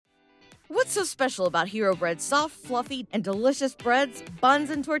What's so special about Hero Bread's soft, fluffy, and delicious breads, buns,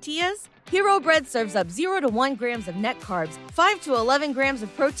 and tortillas? Hero Bread serves up 0 to 1 grams of net carbs, 5 to 11 grams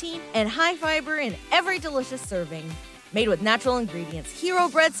of protein, and high fiber in every delicious serving. Made with natural ingredients, Hero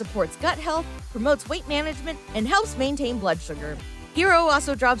Bread supports gut health, promotes weight management, and helps maintain blood sugar. Hero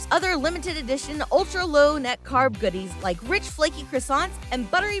also drops other limited edition ultra-low net carb goodies like rich flaky croissants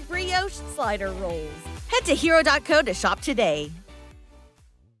and buttery brioche slider rolls. Head to hero.co to shop today.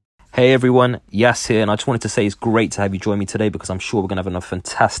 Hey everyone, Yas here, and I just wanted to say it's great to have you join me today because I'm sure we're going to have another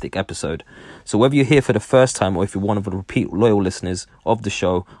fantastic episode. So whether you're here for the first time or if you're one of the repeat loyal listeners of the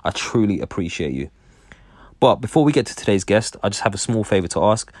show, I truly appreciate you. But before we get to today's guest, I just have a small favour to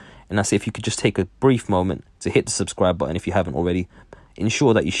ask, and that's if you could just take a brief moment to hit the subscribe button if you haven't already.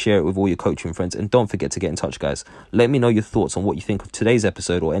 Ensure that you share it with all your coaching friends, and don't forget to get in touch, guys. Let me know your thoughts on what you think of today's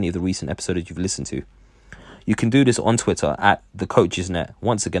episode or any of the recent episodes you've listened to. You can do this on Twitter at @TheCoachesNet.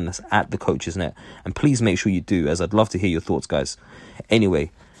 Once again, that's at @TheCoachesNet. And please make sure you do, as I'd love to hear your thoughts, guys.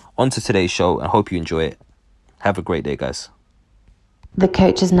 Anyway, on to today's show, and I hope you enjoy it. Have a great day, guys. The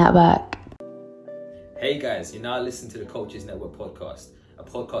Coaches Network. Hey guys, you're now listening to the Coaches Network podcast, a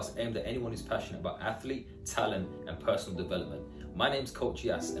podcast aimed at anyone who's passionate about athlete, talent, and personal development. My name's Coach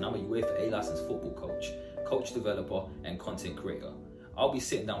Yas, and I'm a UEFA A-licensed football coach developer, and content creator. I'll be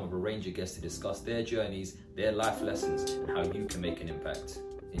sitting down with a range of guests to discuss their journeys, their life lessons, and how you can make an impact.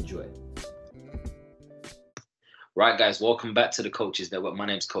 Enjoy. Right, guys, welcome back to the Coaches Network. My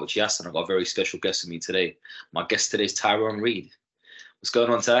name's Coach Yas, and I've got a very special guest with me today. My guest today is Tyrone Reid. What's going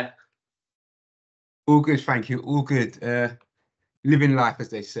on, Ty? All good, thank you. All good. Living life, as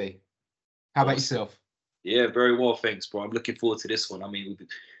they say. How about yourself? Yeah, very well, thanks, bro. I'm looking forward to this one. I mean, we've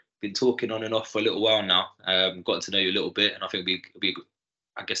been talking on and off for a little while now. Gotten to know you a little bit, and I think it'll be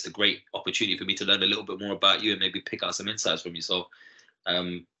I guess, a great opportunity for me to learn a little bit more about you and maybe pick out some insights from you. So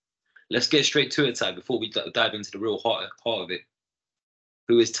let's get straight to it, Ty, before we dive into the real heart of it.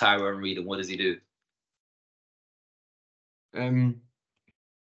 Who is Tyrone Reid and what does he do?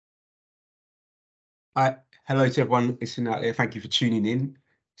 Hello to everyone listening out there. Thank you for tuning in.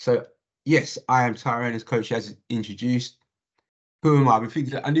 So, yes, I am Tyrone, as Coach has introduced. Who am I?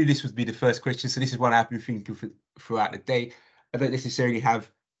 I knew this would be the first question, so this is one I've been thinking throughout the day. I don't necessarily have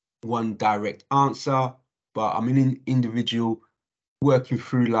one direct answer, but I'm an individual working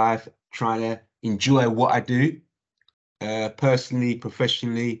through life, trying to enjoy what I do, personally,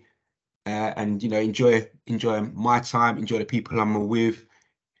 professionally, and enjoy my time, enjoy the people I'm with,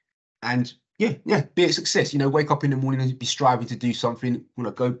 and yeah, be a success. Wake up in the morning and be striving to do something. When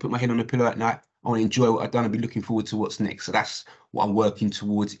I go put my head on the pillow at night, I want to enjoy what I've done and be looking forward to what's next. So that's what I'm working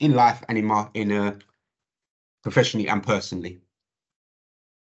towards in life and in professionally and personally.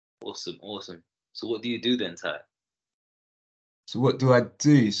 Awesome. So what do you do then, Ty? So what do I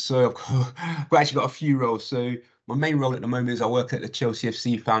do? So I've actually got a few roles. So my main role at the moment is I work at the Chelsea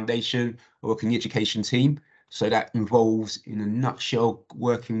FC Foundation. I work in the education team. So that involves, in a nutshell,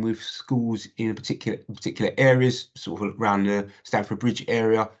 working with schools in particular areas, sort of around the Stamford Bridge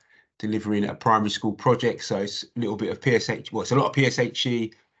area, delivering a primary school project. So it's a little bit of PSH. Well, it's a lot of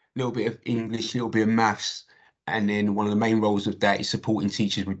PSHE, a little bit of English, a little bit of maths. And then one of the main roles of that is supporting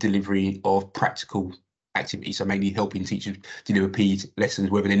teachers with delivery of practical activities. So mainly helping teachers deliver PE lessons,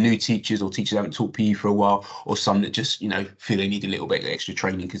 whether they're new teachers or teachers who haven't taught PE for a while, or some that just, feel they need a little bit of extra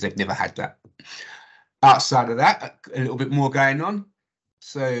training because they've never had that. Outside of that, a little bit more going on.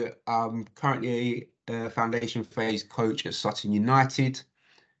 So I'm currently a foundation phase coach at Sutton United.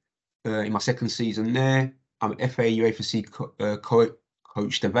 In my second season there, I'm an FA UEFA C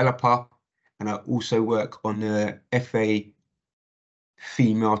coach developer, and I also work on the FA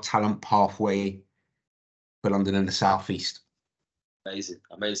female talent pathway for London and the South East. Amazing.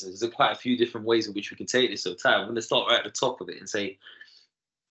 There's quite a few different ways in which we can take this. So, Ty, I'm going to start right at the top of it and say,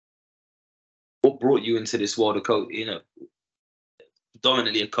 what brought you into this world of coach?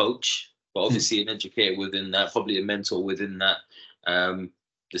 Dominantly a coach, but obviously an educator within that, probably a mentor within that.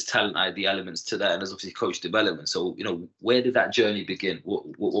 There's talent ID elements to that, and there's obviously coach development. So, where did that journey begin?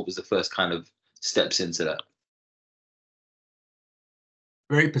 What was the first kind of steps into that?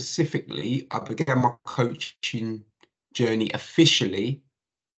 Very specifically, I began my coaching journey officially,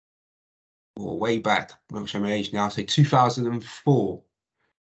 or way back, I'm not sure my age now, say 2004.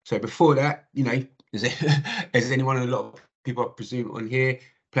 So before that, as anyone, a lot of people I presume on here,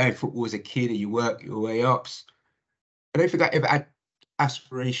 playing football as a kid, and you work your way up. I don't think I ever had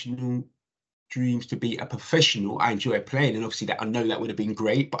aspirational dreams to be a professional. I enjoy playing, and obviously that I know that would have been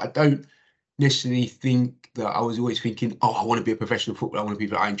great, but I don't necessarily think that I was always thinking, I want to be a professional footballer.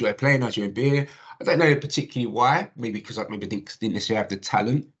 I enjoy playing, I enjoy being. I don't know particularly why. Maybe because I didn't necessarily have the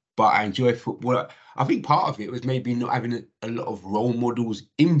talent, but I enjoy football. I think part of it was maybe not having a lot of role models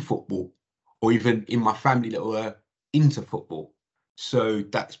in football, or even in my family that were into football. So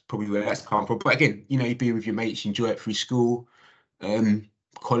that's probably where that's come from. But again, you know, you be with your mates, you enjoy it through school,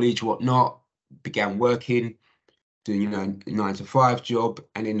 college, whatnot. Began working, doing, you know, a 9 to 5 job,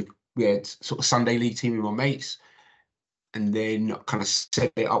 and then we had sort of Sunday league team with my mates, and then kind of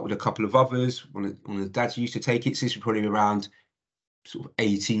set it up with a couple of others. One of the dads used to take it. So this was probably around sort of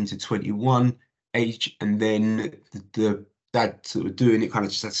 18 to 21 age, and then the dad sort of doing it kind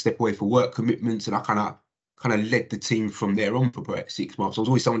of just had to step away for work commitments, and I kind of led the team from there on for about 6 months. I was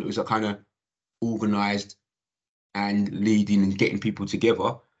always someone that was a kind of organised and leading and getting people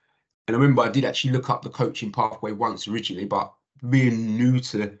together. And I remember I did actually look up the coaching pathway once originally, but being new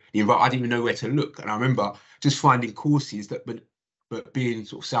to the environment, I didn't even know where to look. And I remember just finding courses that, but being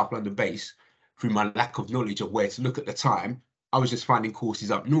sort of South London based, through my lack of knowledge of where to look at the time, I was just finding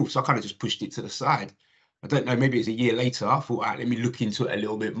courses up north. So I kind of just pushed it to the side. I don't know, maybe it's a year later, I thought, let me look into it a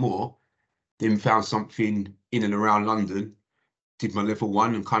little bit more. Then found something in and around London, did my level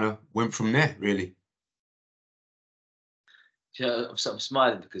 1 and kind of went from there, really. Yeah, I'm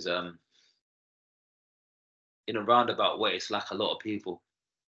smiling because in a roundabout way, it's like a lot of people.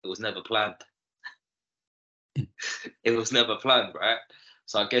 It was never planned. It was never planned, right?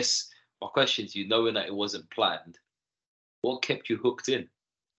 So I guess my question to you, knowing that it wasn't planned, what kept you hooked in?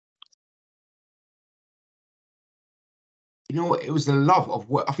 You know what? It was the love of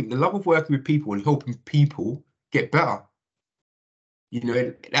work. I think the love of working with people and helping people get better. You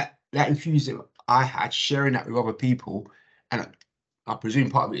know, that enthusiasm I had, sharing that with other people, and I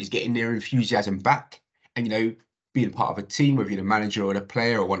presume part of it is getting their enthusiasm back. And, you know, being part of a team, whether you're the manager or the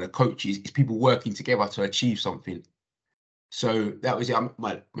player or one of the coaches, it's people working together to achieve something. So that was it. I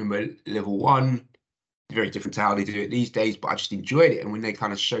remember level 1, very different to how they do it these days, but I just enjoyed it. And when they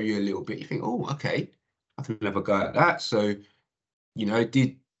kind of show you a little bit, you think, oh, okay, I can have a go at that. So, you know,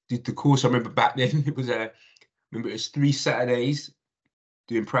 did the course. I remember back then it was 3 Saturdays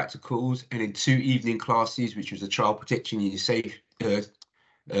doing practicals, and then 2 evening classes, which was the child protection and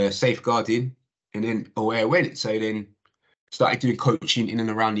safeguarding, and then away I went. So then started doing coaching in and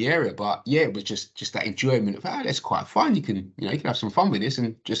around the area. But yeah, it was just that enjoyment of, that's quite fun. You can have some fun with this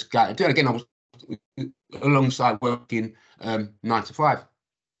and just go and do it again. I was alongside working 9 to 5.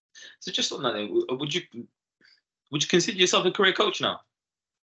 So just on that, would you consider yourself a career coach now?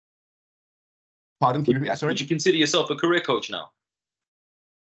 Pardon? Can you repeat that? Sorry? Would you consider yourself a career coach now?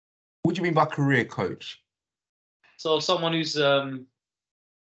 What do you mean by career coach? So someone who's I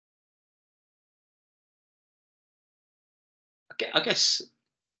guess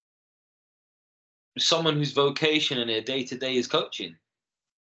someone whose vocation and their day-to-day is coaching.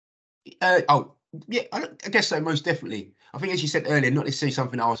 Yeah, I guess so, most definitely. I think, as you said earlier, not necessarily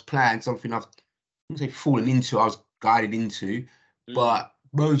something I was planned, something I've, I wouldn't say fallen into, I was guided into, but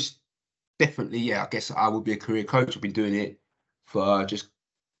most definitely, yeah, I guess I would be a career coach. I've been doing it for just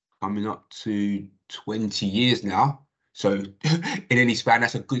coming up to 20 years now. So in any span,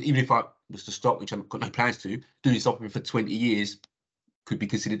 that's a good, even if I was to stop, which I've got no plans to, doing something for 20 years could be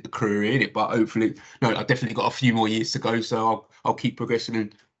considered a career in it. But hopefully, no, I've definitely got a few more years to go. So I'll keep progressing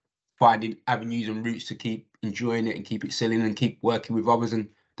and finding avenues and routes to keep enjoying it and keep excelling and keep working with others and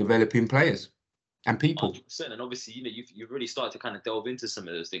developing players and people. 100%. And obviously, you've really started to kind of delve into some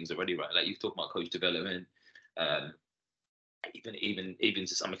of those things already, right? Like you've talked about coach development, even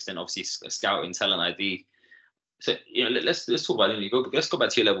to some extent, obviously scouting, talent ID. So let's talk about it. Let's go back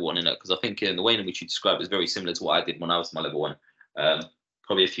to your level 1 in it, because I think the way in which you describe it is very similar to what I did when I was my level 1,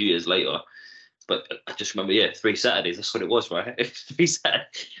 probably a few years later. But I just remember, 3 Saturdays. That's what it was, right? 3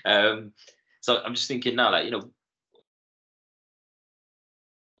 Saturdays. So I'm just thinking now, like,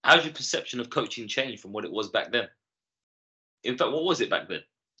 how's your perception of coaching changed from what it was back then? In fact, what was it back then?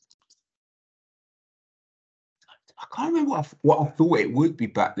 I can't remember what I thought it would be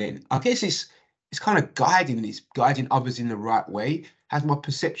back then. I guess it's kind of guiding others in the right way. Has my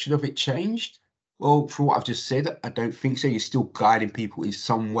perception of it changed? Well, from what I've just said, I don't think so. You're still guiding people in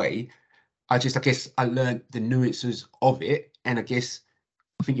some way. I guess I learned the nuances of it, and I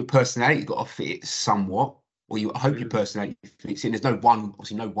think your personality got to fit it somewhat, or I hope your personality fits in. There's no one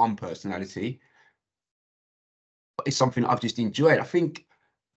personality, but it's something I've just enjoyed. I think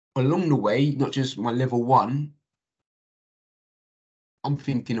along the way, not just my level 1, I'm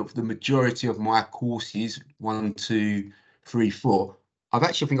thinking of the majority of my courses, 1, 2, 3, 4. I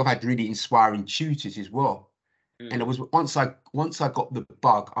think I've had really inspiring tutors as well. And it was once I got the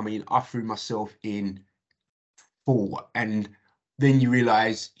bug, I mean, I threw myself in full, and then you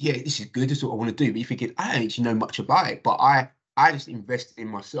realise, yeah, this is good, this is what I want to do. But you're thinking, I don't actually know much about it, but I I just invested in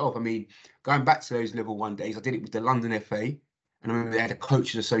myself. I mean, going back to those level 1 days, I did it with the London FA, and I remember they had a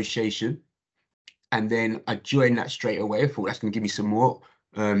coaches association, and then I joined that straight away. I thought that's going to give me some more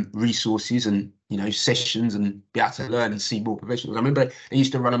resources and, you know, sessions, and be able to learn and see more professionals. I remember they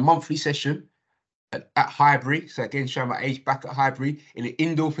used to run a monthly session at Highbury. So again, showing my age, back at Highbury, in an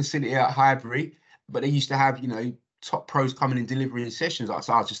indoor facility at Highbury. But they used to have, you know, top pros coming and delivering sessions.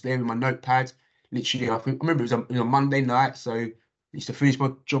 So I was just there with my notepad. Literally, I remember it was a Monday night. So I used to finish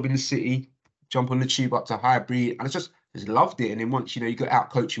my job in the city, jump on the tube up to Highbury, and I just loved it. And then once, you know, you got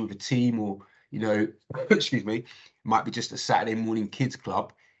out coaching with a team, or, you know, excuse me, it might be just a Saturday morning kids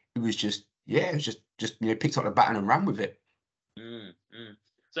club. It was just, yeah, it was just you know, picked up the baton and ran with it.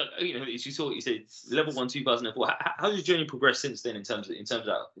 So, you know, as you saw, you said level 1, 2004. How has your journey progressed since then in terms of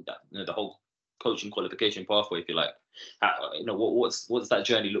that, you know, the whole coaching qualification pathway, if you like? You know, what's that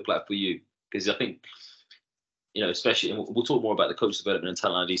journey look like for you? Because I think, you know, especially, and we'll talk more about the coach development and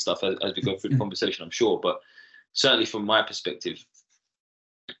talent ID stuff as we go through the conversation, I'm sure. But certainly from my perspective,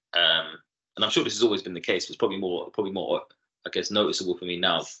 and I'm sure this has always been the case, but it's probably more, I guess, noticeable for me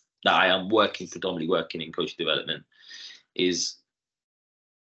now that I am predominantly working in coach development, is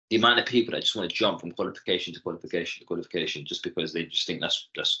the amount of people that just want to jump from qualification to qualification to qualification just because they just think that's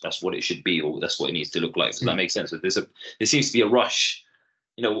what it should be, or that's what it needs to look like. Does that make sense? There seems to be a rush.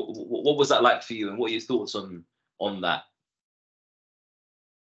 You know, what was that like for you, and what are your thoughts on that?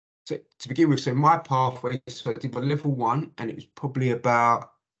 So to begin with, so my pathway, so I did my level 1, and it was probably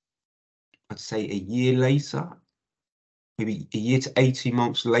about, I'd say, a year later, maybe a year to 18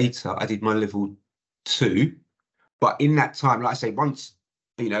 months later, I did my level 2. But in that time, like I say, once,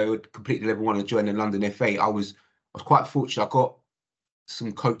 you know, completed level 1 and joined the London FA, I was quite fortunate. I got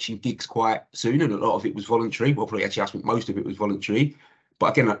some coaching gigs quite soon, and a lot of it was voluntary. Well, probably actually, I think most of it was voluntary.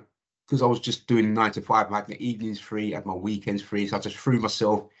 But again, because I was just doing 9 to 5, I had the evenings free, I had my weekends free, so I just threw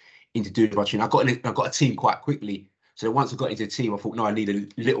myself into doing my training. I got a team quite quickly. So once I got into the team, I thought, no, I need a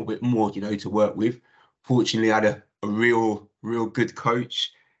little bit more, you know, to work with. Fortunately, I had a real good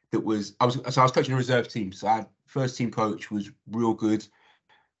coach that was, I was coaching a reserve team. So I had first team coach was real good,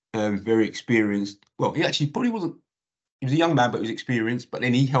 very experienced. Well, he actually probably wasn't, he was a young man, but he was experienced. But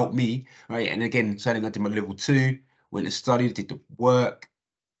then he helped me, right? And again, so then I did my level 2, went and studied, did the work.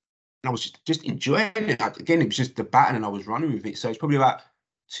 And I was just enjoying it. Again, it was just the baton, and I was running with it. So it's probably about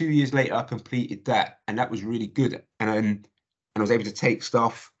 2 years later, I completed that, and that was really good. And I was able to take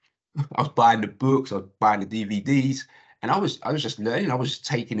stuff. I was buying the books, I was buying the DVDs, and I was just learning. I was just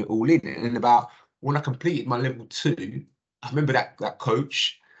taking it all in. And about when I completed my level 2, I remember that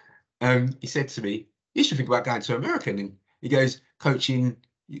coach. He said to me, "You should think about going to America." And he goes, "Coaching,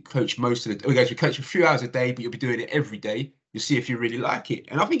 you coach most of the." He goes, "You coach a few hours a day, but you'll be doing it every day. You'll see if you really like it."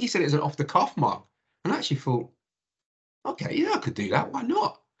 And I think he said it as an off the cuff mark. And I actually thought, okay, yeah, I could do that. Why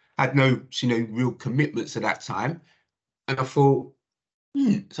not? I had no, you know, real commitments at that time. And I thought,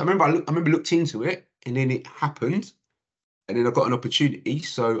 So I remember looked into it, and then it happened. And then I got an opportunity.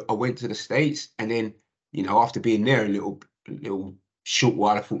 So I went to the States, and then, you know, after being there a little short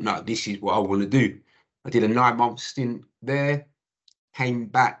while, I thought, no, this is what I want to do. I did a 9-month stint there, came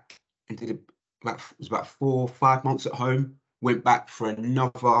back and did about 4 or 5 months at home, went back for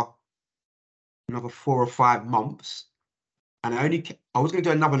another 4 or 5 months. And I was going to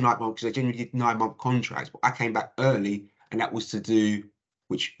do another 9 months because I generally did 9-month contracts, but I came back early, and that was to do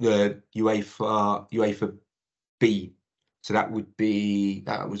the UEFA B. So that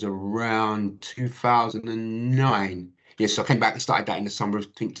was around 2009. Yes, so I came back and started that in the summer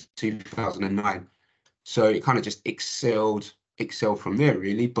of 2009. So it kind of just excelled from there,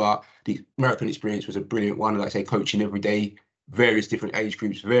 really. But the American experience was a brilliant one. Like I say, coaching every day, various different age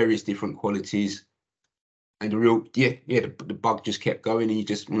groups, various different qualities. And the bug just kept going, and you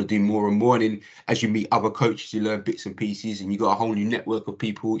just want to do more and more. And then as you meet other coaches, you learn bits and pieces, and you got a whole new network of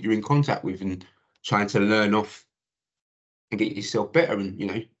people you're in contact with, and trying to learn off and get yourself better, and, you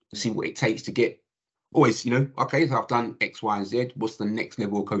know, see what it takes to get always, you know, okay, so I've done X, Y, and Z. What's the next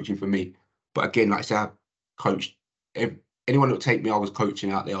level of coaching for me? But again, like I said, I coached anyone that would take me. I was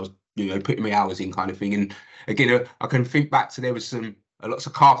coaching out there. I was, you know, putting my hours in, kind of thing. And again, I can think back to there was lots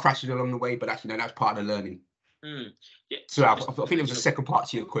of car crashes along the way, but actually, no, that's part of the learning. Yeah. So I think there was a second part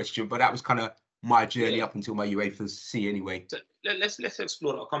to your question, but that was kind of my journey up until my UEFA C anyway. So let's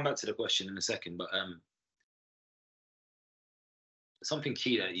explore that. I'll come back to the question in a second, but something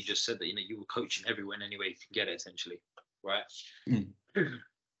key that you just said, that, you know, you were coaching everyone any way you can get it, essentially, right?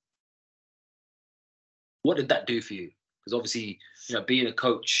 What did that do for you? Because obviously, you know, being a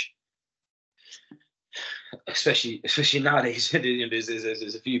coach, especially nowadays, you know,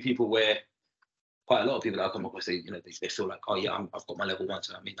 there's a few people where quite a lot of people that I come across, they feel like, oh yeah, I've got my level 1,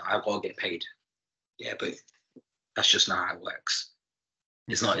 so I mean, I've got to get paid. Yeah, but that's just not how it works.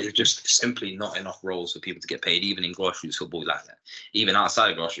 It's not. It's just simply not enough roles for people to get paid, even in grassroots football like that. Even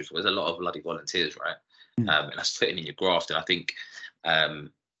outside of grassroots football, there's a lot of bloody volunteers, right? And that's fitting in your graft. And I think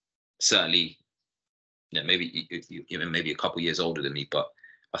certainly, maybe maybe a couple of years older than me, but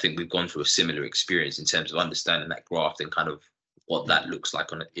I think we've gone through a similar experience in terms of understanding that graft and kind of what that looks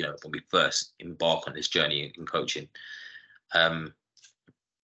like on when we first embark on this journey in coaching.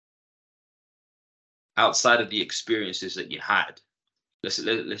 Outside of the experiences that you had, let's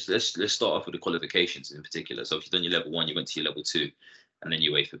start off with the qualifications in particular. So if you've done your level 1, you went to your level 2, and then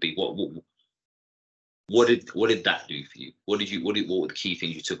you wait for B. What did that do for you? What were the key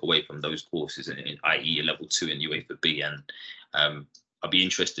things you took away from those courses, i.e. your level 2 and your for B? And I'd be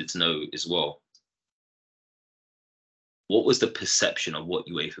interested to know as well, what was the perception of what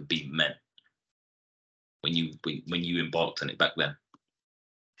UEFA B meant when you embarked on it back then?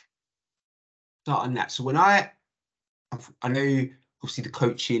 Start on that. So when I know obviously the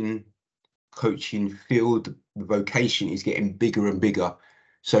coaching field, the vocation is getting bigger and bigger.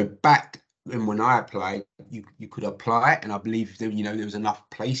 So back when I applied, you could apply, and I believe there was enough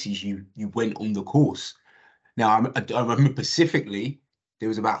places you went on the course. Now I remember specifically there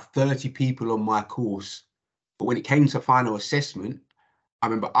was about 30 people on my course, but when it came to final assessment, I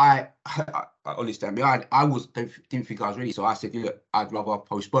remember I honestly, I didn't think I was ready, so I said, look, I'd rather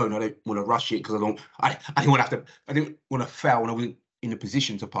postpone. I don't want to rush it because I didn't want to fail when I wasn't in a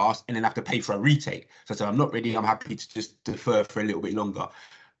position to pass and then have to pay for a retake. So I said, I'm not ready. I'm happy to just defer for a little bit longer.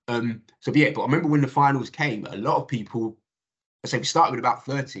 But I remember when the finals came, a lot of people, I say we started with about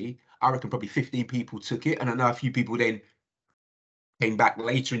 30. I reckon probably 15 people took it, and I know a few people then came back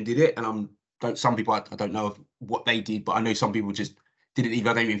later and did it. And some people, I don't know what they did, but I know some people just didn't even,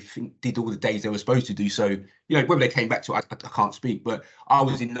 I don't even think did all the days they were supposed to do. So, whether they came back to it, I can't speak, but I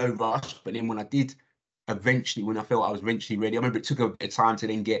was in no rush. But then when I did eventually, when I felt I was eventually ready, I remember it took a bit of time to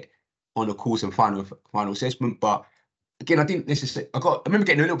then get on a course and final assessment. But again, I didn't necessarily, I remember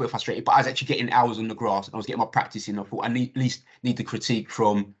getting a little bit frustrated, but I was actually getting hours on the grass and I was getting my practice in. I thought I at least need the critique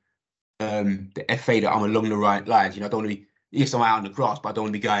from the FA that I'm along the right lines. I don't want to be, yes, I'm out on the grass, but I don't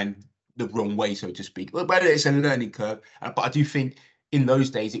want to be going the wrong way, so to speak. But it's a learning curve. But I do think in those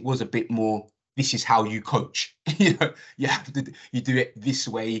days it was a bit more, this is how you coach. You do it this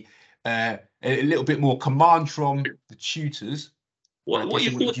way. A little bit more command from the tutors. What are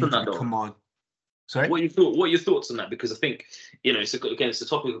your thoughts on that, though? Command. Sorry? What are your thoughts on that? Because I think, it's a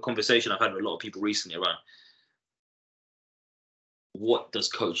topic of conversation I've had with a lot of people recently around what does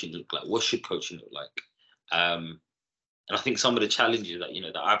coaching look like? What should coaching look like? And I think some of the challenges that,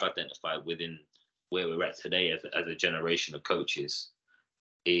 that I've identified within where we're at today as a generation of coaches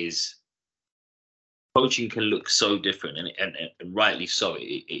is coaching can look so different, and rightly so.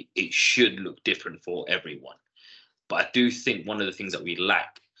 It should look different for everyone. But I do think one of the things that we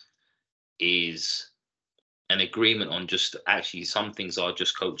lack is an agreement on just actually some things are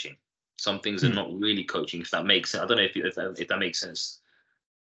just coaching. Some things are not really coaching, if that makes sense. I don't know if that makes sense.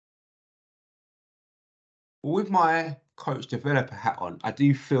 With my coach developer hat on, I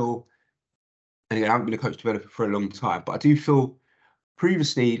do feel, and again, I haven't been a coach developer for a long time, but I do feel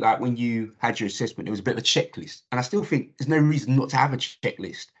previously, like when you had your assessment, it was a bit of a checklist. And I still think there's no reason not to have a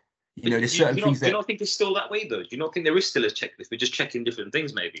checklist. There's certain things that... Do you not think it's still that way, though? Do you not think there is still a checklist? We're just checking different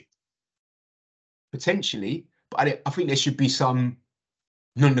things, maybe? Potentially, but I think there should be some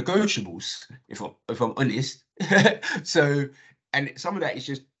non-negotiables, if I'm honest. So, and some of that is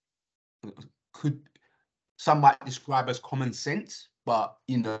just, some might describe as common sense, but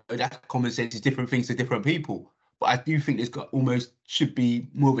that common sense is different things to different people. But I do think should be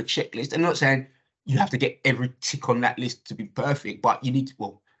more of a checklist. And I'm not saying you have to get every tick on that list to be perfect, but you need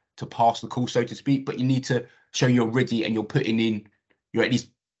to pass the course, so to speak. But you need to show you're ready and you're at least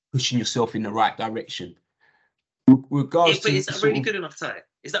pushing yourself in the right direction. But is that really good enough, Ty?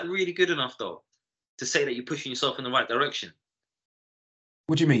 Is that really good enough, though, to say that you're pushing yourself in the right direction?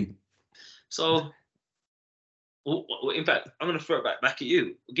 What do you mean? So, in fact, I'm going to throw it back at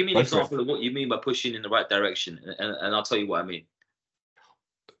you. Give me an example of what you mean by pushing in the right direction, and I'll tell you what I mean.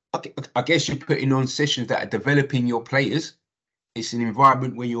 I guess you're putting on sessions that are developing your players. It's an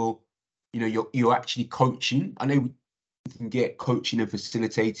environment where you're actually coaching. I know you can get coaching and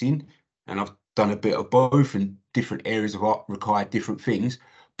facilitating, and I've done a bit of both, and different areas of art require different things,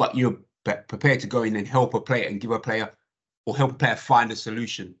 but you're prepared to go in and help a player and give a player, or help a player find a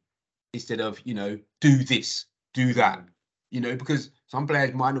solution instead of, do this, do that, because some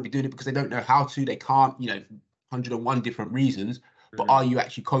players might not be doing it because they don't know how to, they can't, 101 different reasons, but are you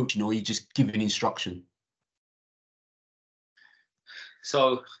actually coaching, or are you just giving instruction?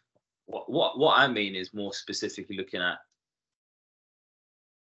 So what I mean is more specifically looking at,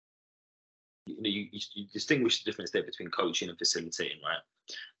 you distinguish the difference there between coaching and facilitating,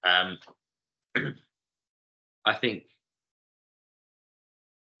 right? I think,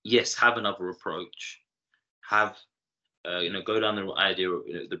 yes, have another approach, have go down the idea,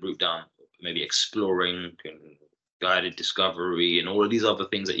 the route down, maybe exploring and guided discovery and all of these other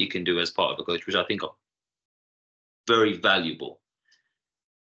things that you can do as part of a coach, which I think are very valuable.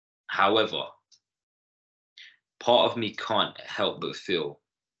 However, part of me can't help but feel,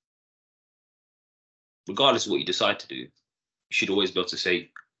 regardless of what you decide to do, you should always be able to say,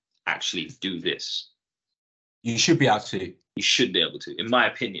 actually do this. You should be able to. You should be able to, in my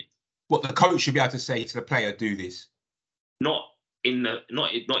opinion. What the coach should be able to say to the player, do this. Not in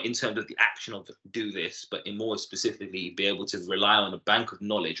terms of the action of do this, but in more specifically be able to rely on a bank of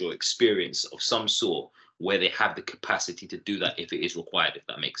knowledge or experience of some sort where they have the capacity to do that if it is required, if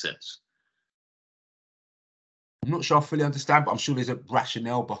that makes sense. I'm not sure I fully understand, but I'm sure there's a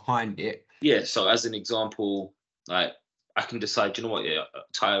rationale behind it. Yeah. So as an example, like I can decide, you know what, yeah,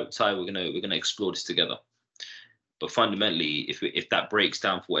 Ty, we're gonna explore this together. But fundamentally, if that breaks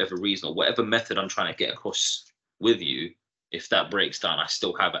down for whatever reason or whatever method I'm trying to get across with you, if that breaks down, I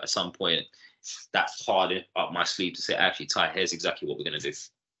still have at some point that card up my sleeve to say, actually, Ty, here's exactly what we're gonna do,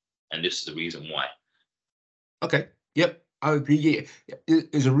 and this is the reason why. Okay. Yep. I agree. Yeah.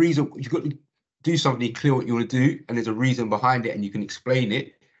 There's a reason. You've got to do something clear what you want to do, and there's a reason behind it, and you can explain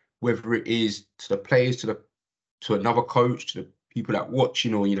it, whether it is to the players, to another coach, to the people that watch,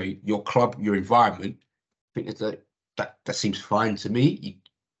 or your club, your environment. I think that seems fine to me.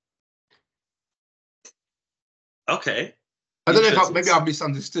 Okay. I don't know if maybe I've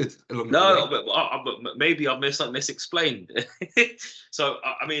misunderstood along the way. But maybe I've misexplained. So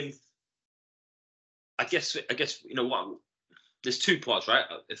I mean, I guess what. There's two parts, right?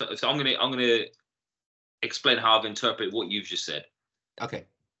 So I'm gonna explain how I've interpreted what you've just said. Okay.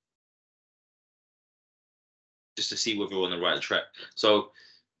 Just to see whether we're on the right track. So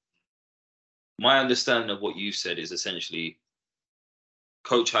my understanding of what you said is essentially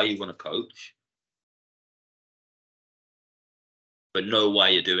coach how you want to coach, but know why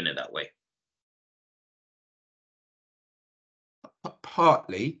you're doing it that way.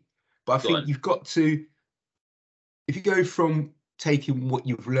 Partly, but I think you've got to, if you go from taking what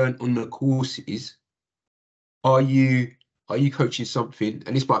you've learned on the courses, are you coaching something,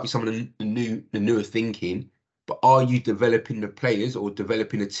 and this might be some of the newer thinking, but are you developing the players or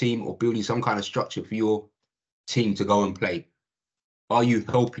developing a team or building some kind of structure for your team to go and play? Are you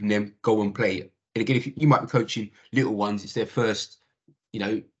helping them go and play? And again, if you might be coaching little ones, it's their first,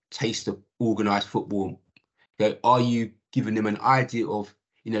 taste of organised football. Are you giving them an idea of,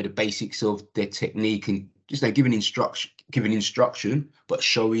 the basics of their technique and just giving instruction, but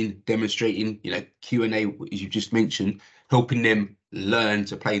showing, demonstrating, Q&A, as you just mentioned, helping them learn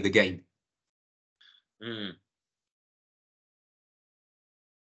to play the game.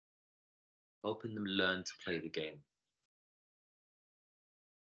 Helping them learn to play the game.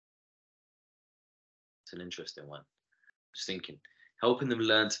 It's an interesting one. Just thinking, helping them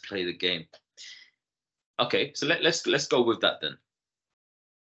learn to play the game. Okay, so let's go with that then.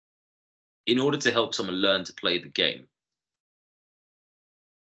 In order to help someone learn to play the game,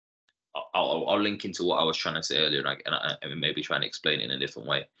 I'll link into what I was trying to say earlier, and maybe trying to explain it in a different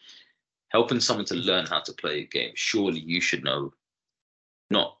way. Helping someone to learn how to play a game, surely you should know.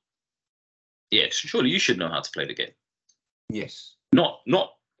 Surely you should know how to play the game. Yes. Not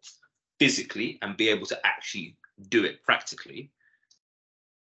physically and be able to actually do it practically,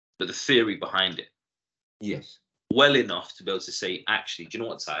 but the theory behind it. Yes. Well enough to be able to say, actually, do you know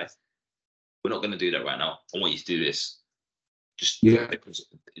what, Ty? We're not going to do that right now. I want you to do this.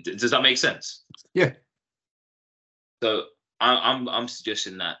 Does that make sense? Yeah. So I'm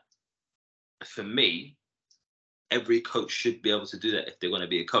suggesting that for me, every coach should be able to do that if they're going to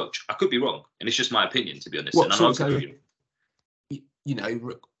be a coach. I could be wrong, and it's just my opinion, to be honest.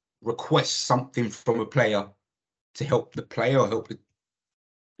 Request something from a player to help the player or help the.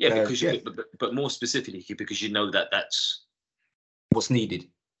 But more specifically, because that's what's needed.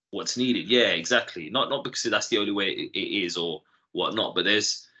 What's needed, yeah, exactly. Not because that's the only way it is or whatnot, but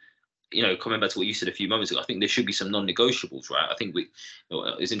there's, coming back to what you said a few moments ago, I think there should be some non-negotiables, right? I think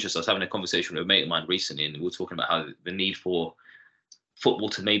it's interesting. I was having a conversation with a mate of mine recently, and we were talking about how the need for football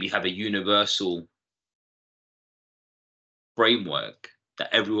to maybe have a universal framework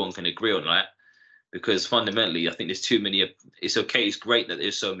that everyone can agree on, right? because fundamentally, I think there's too many. It's okay, it's great that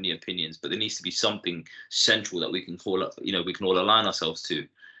there's so many opinions, but there needs to be something central that we can call up. We can all align ourselves to,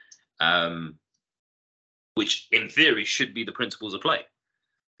 which in theory should be the principles of play,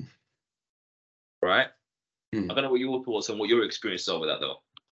 right? I don't know what your thoughts and what your experiences are with that, though.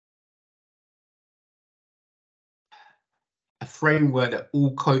 A framework that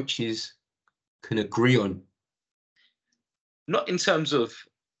all coaches can agree on. Not in terms of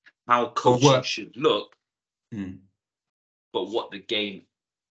how coaching should look, but what the game,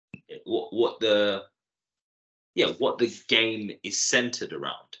 what the game is centered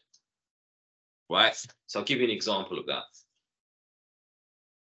around, right? So I'll give you an example of that.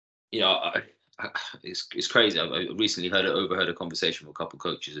 It's crazy. I recently overheard a conversation with a couple of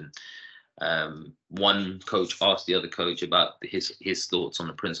coaches, and one coach asked the other coach about his thoughts on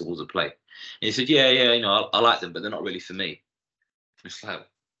the principles of play, and he said, "Yeah, I like them, but they're not really for me." It's like,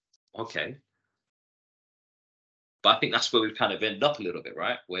 okay, but I think that's where we've kind of ended up a little bit,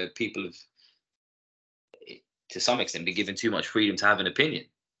 right? Where people have, to some extent, been given too much freedom to have an opinion.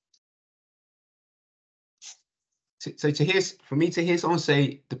 So for me to hear someone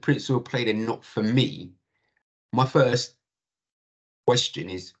say the principle of play, they're not for me, my first question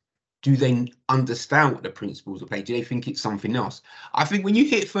is, do they understand what the principles of play? Do they think it's something else? I think when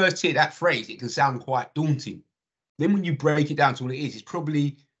you first hear that phrase, it can sound quite daunting. Then when you break it down to what it is, it's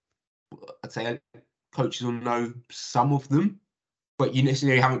probably, I'd say, coaches will know some of them, but you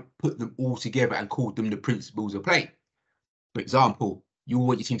necessarily haven't put them all together and called them the principles of play. For example, you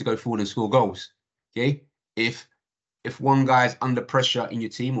want your team to go forward and score goals. Okay, if one guy's under pressure in your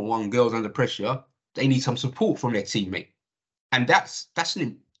team or one girl's under pressure, they need some support from their teammate, and those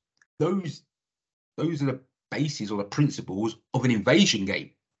are the bases or the principles of an invasion game.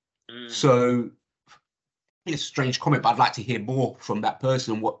 So it's a strange comment, but I'd like to hear more from that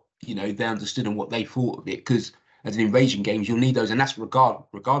person, what they understood and what they thought of it, because as an invasion games, you'll need those, and that's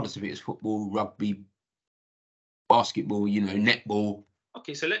regardless if it's football, rugby, basketball, netball.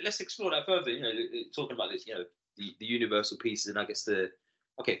 Okay, so let's explore that further. Talking about this, the universal pieces, and I guess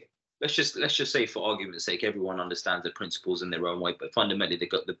let's just say, for argument's sake, everyone understands the principles in their own way, but fundamentally they've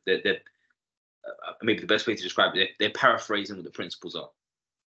got maybe the best way to describe it, they're paraphrasing what the principles are.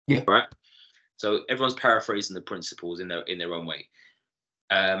 Yeah. Right. So everyone's paraphrasing the principles in their own way.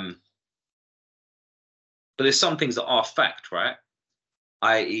 But there's some things that are fact, right?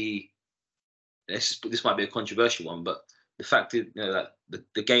 I.e., this might be a controversial one, but the fact is, that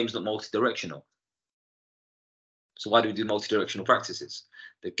the game's not multi-directional. So why do we do multi-directional practices?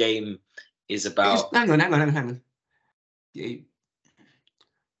 The game is about. Hang on.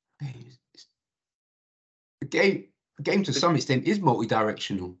 The game to some extent is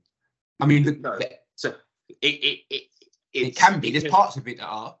multi-directional. I mean, so it can be. There's parts of it that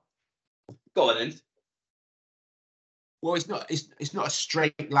are. Go on then. Well, it's not a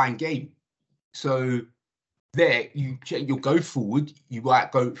straight line game. So there, you'll go forward. You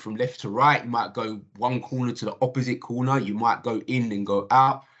might go from left to right. You might go one corner to the opposite corner. You might go in and go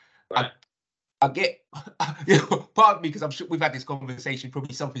out. Right. I get part of me, because I'm sure we've had this conversation,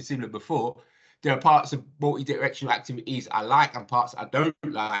 probably something similar before. There are parts of multi-directional activities I like and parts I don't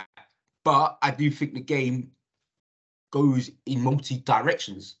like. But I do think the game goes in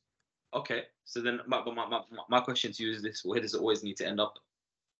multi-directions. Okay, so then my question to you is this: where does it always need to end up?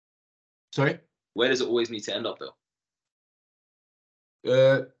 Sorry? Where does it always need to end up,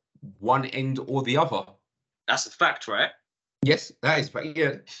 though? One end or the other. That's a fact, right? Yes, that is fact.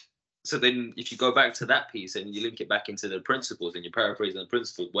 Yeah. So then, if you go back to that piece and you link it back into the principles and you're paraphrasing the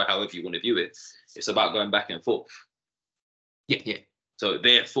principles, however you want to view it, it's about going back and forth. Yeah. So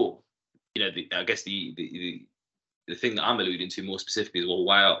therefore, I guess the thing that I'm alluding to more specifically is, well,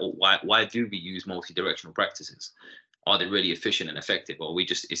 why do we use multi-directional practices? Are they really efficient and effective, or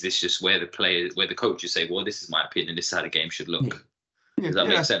is this just where the coaches say, well, this is my opinion, this is how the game should look? Yeah. Does that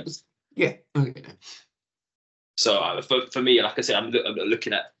make sense? Yeah. Okay. So for me, like I said, I'm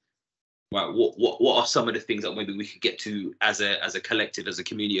looking at, right, what are some of the things that maybe we could get to as a collective, as a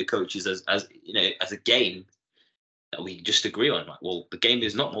community of coaches, as a game that we just agree on. Like, well, the game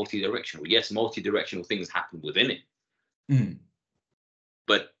is not multi-directional. Yes, multi-directional things happen within it.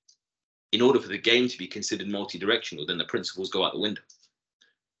 But in order for the game to be considered multi-directional, then the principles go out the window.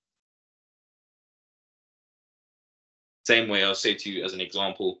 Same way, I'll say to you as an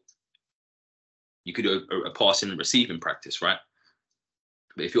example, you could do a passing and receiving practice, right?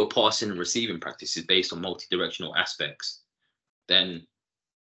 But if your passing and receiving practice is based on multi-directional aspects, then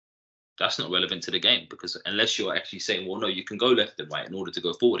that's not relevant to the game, because unless you're actually saying, well, no, you can go left and right in order to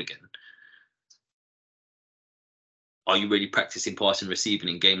go forward again. Are you really practicing passing and receiving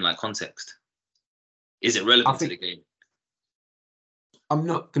in game-like context? Is it relevant to the game? I'm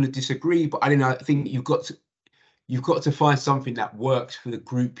not going to disagree, but I think you've got to find something that works for the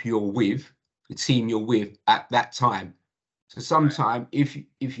group you're with, the team you're with at that time. So sometime if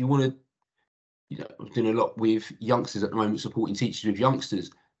you want to, I'm doing a lot with youngsters at the moment, supporting teachers with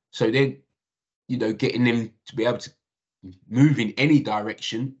youngsters. So then, getting them to be able to move in any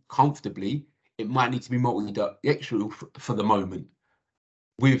direction comfortably, it might need to be multi-directional for the moment.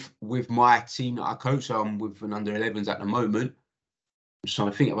 With my team that I coach, I'm with an under 11s at the moment. I'm just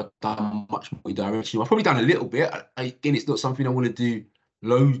trying to think if I've done much multi-directional. I've probably done a little bit. Again, it's not something I want to do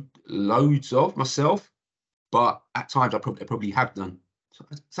loads of myself, but at times I probably have done.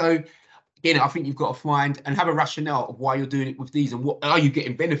 So again, I think you've got to find and have a rationale of why you're doing it with these, and what are you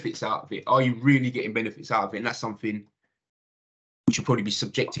getting benefits out of it? Are you really getting benefits out of it? And that's something which will probably be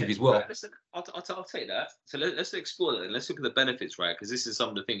subjective as well. Right, listen, I'll take that. So let's explore that and let's look at the benefits, right? Because this is some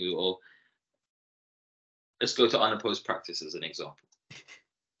of the things we all. Let's go to unopposed practice as an example.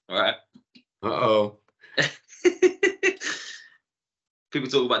 All right. Uh-oh. People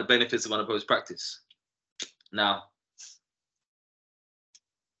talk about the benefits of unopposed practice. Now,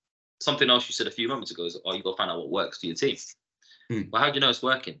 something else you said a few moments ago is, you got to find out what works for your team. Well, how do you know it's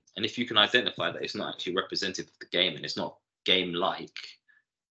working? And if you can identify that it's not actually representative of the game and it's not game-like,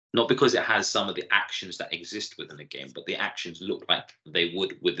 not because it has some of the actions that exist within the game, but the actions look like they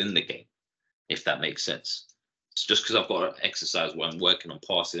would within the game, if that makes sense. It's just because I've got an exercise where I'm working on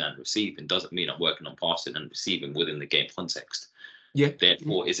passing and receiving doesn't mean I'm working on passing and receiving within the game context. Yeah.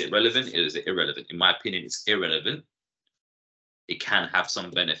 Therefore, is it relevant? Is it irrelevant? In my opinion, it's irrelevant. It can have some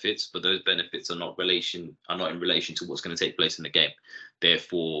benefits, but those benefits are not in relation to what's going to take place in the game.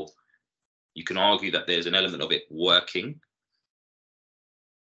 Therefore, you can argue that there's an element of it working,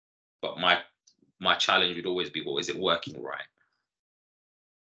 but my challenge would always be, well, is it working right?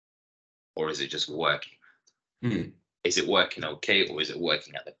 Or is it just working? Is it working okay, or is it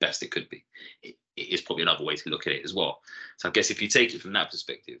working at the best it could be? It is probably another way to look at it as well. So I guess if you take it from that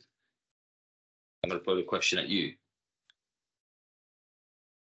perspective, I'm going to throw the question at you.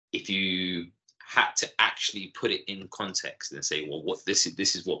 If you had to actually put it in context and say, well, what this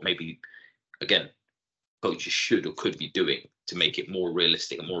is what maybe, again, coaches should or could be doing to make it more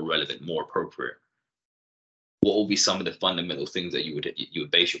realistic and more relevant, more appropriate, what will be some of the fundamental things that you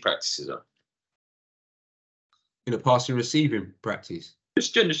would base your practices on? In a passing receiving practice.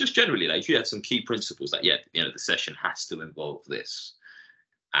 Just generally, like if you had some key principles that, the session has to involve this,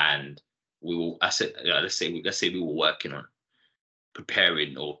 and we will. Let's say we were working on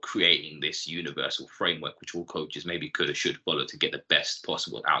preparing or creating this universal framework, which all coaches maybe could or should follow to get the best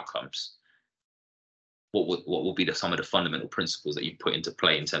possible outcomes. What will be some of the fundamental principles that you put into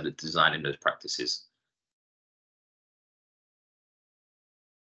play in terms of designing those practices?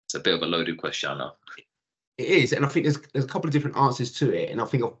 It's a bit of a loaded question, I know. It is, and I think there's a couple of different answers to it, and I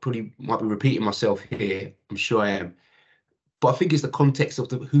think I probably might be repeating myself here. I'm sure I am, but I think it's the context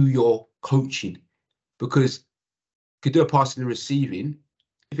of who you're coaching, because you could do a passing and receiving.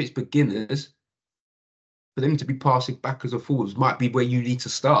 If it's beginners, for them to be passing backwards or forwards might be where you need to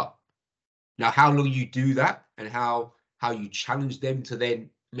start. Now, how long you do that and how you challenge them to then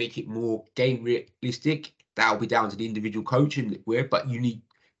make it more game realistic, that'll be down to the individual coaching. But you need,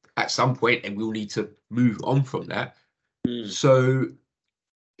 at some point, and we'll need to move on from that. So,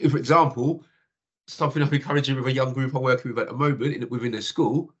 if, for example, something I'm encouraging with a young group I'm working with at the moment within the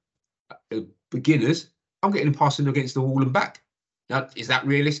school, beginners, I'm getting them passing against the wall and back. Now, is that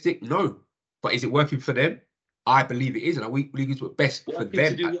realistic? No. But is it working for them? I believe it is, and I believe it's what's best for them.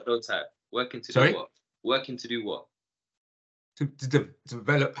 To do what, though, Ty? Working to do what? Working to do what? To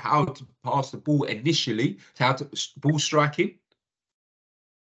develop how to pass the ball initially, to how to ball striking.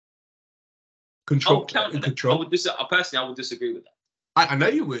 Control. Control. Personally, I would disagree with that. I know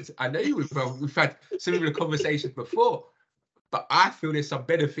you would. Well, we've had similar conversations before, but I feel there's some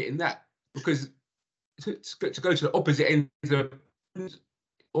benefit in that, because to go to the opposite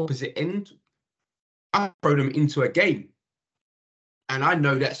end, I throw them into a game, and I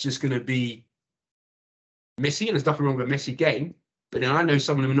know that's just going to be messy, and there's nothing wrong with a messy game. But then I know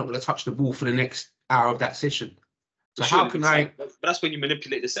some of them are not going to touch the ball for the next hour of that session. So how can I? But that's when you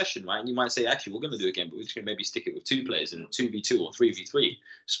manipulate the session, right? And you might say, actually, we're going to do it again, but we're just going to maybe stick it with 2 players and 2v2 or 3v3,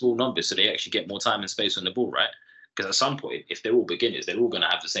 small numbers, so they actually get more time and space on the ball, right? Because at some point, if they're all beginners, they're all going to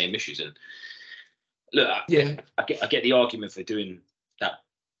have the same issues. And look, I get the argument for doing that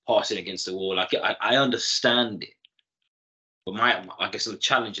passing against the wall. I understand it, but I guess the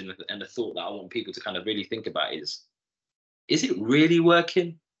challenge and the thought that I want people to kind of really think about is it really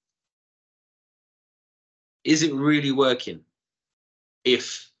working? Is it really working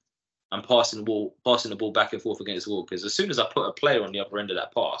if and passing the ball back and forth against the wall. Because as soon as I put a player on the other end of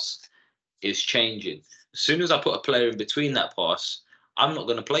that pass, it's changing. As soon as I put a player in between that pass, I'm not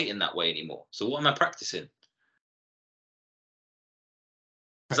going to play it in that way anymore. So what am I practicing?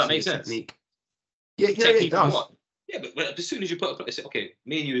 Does that make sense? Technique. Yeah, Technique it does. what? Yeah, but as soon as you put a player, say, okay,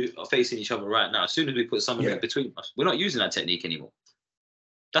 me and you are facing each other right now. As soon as we put someone in between us, we're not using that technique anymore.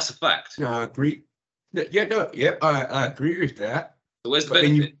 That's a fact. No, I agree. I agree with that. So where's the but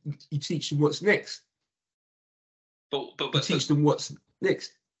benefit? Then you teach them what's next. But you teach them what's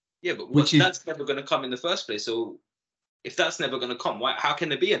next. Yeah, but that's never going to come in the first place. So if that's never going to come, how can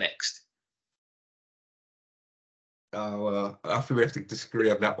there be a next? Oh, well, I think we have to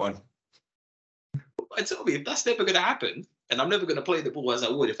disagree on that one. I tell me, if that's never going to happen, and I'm never going to play the ball as I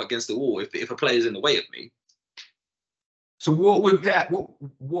would if against the wall, if a player's in the way of me. So what would that?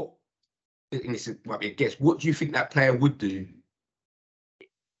 What? And this might be a guess. What do you think that player would do?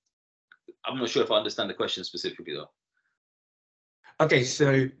 I'm not sure if I understand the question specifically, though. Okay,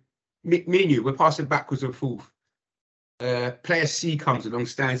 so me and you, we're passing backwards and forth. Player C comes along,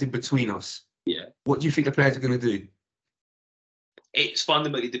 stands in between us. Yeah. What do you think the players are going to do? It's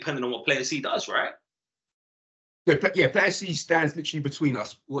fundamentally dependent on what player C does, right? Yeah, player C stands literally between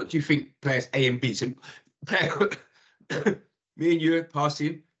us. What do you think players A and B? So, me and you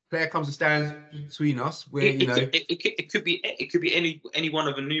passing. Player comes and stands between us. Where it could be any one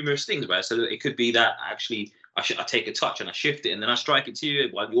of the numerous things, right? So it could be that actually I take a touch and I shift it and then I strike it to you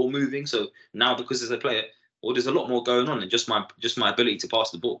while you're moving. So now because there's a player, there's a lot more going on than just my ability to pass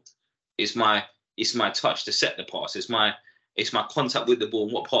the ball. It's my touch to set the pass. It's my contact with the ball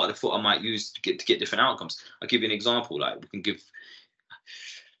and what part of the foot I might use to get different outcomes. I'll give you an example. Like we can give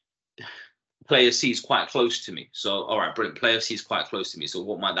player C is quite close to me. So, all right, brilliant. Player C is quite close to me. So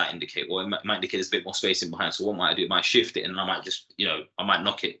what might that indicate? Well, it might indicate there's a bit more space in behind. So what might I do? I might shift it and I might just, I might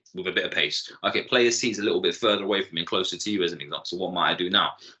knock it with a bit of pace. Okay, player C is a little bit further away from me and closer to you as an example. So what might I do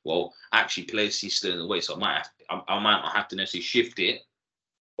now? Well, actually, player C is still in the way. So I might not have to necessarily shift it,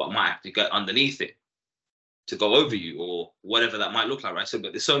 but I might have to get underneath it to go over you or whatever that might look like, right? So,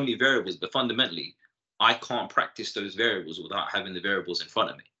 but there's so many variables, but fundamentally, I can't practice those variables without having the variables in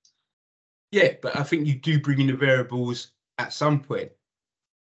front of me. Yeah, but I think you do bring in the variables at some point.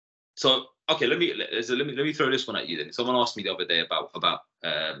 So, okay, let me throw this one at you then. Someone asked me the other day about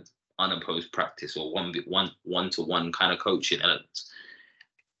unopposed practice or one-to-one kind of coaching elements.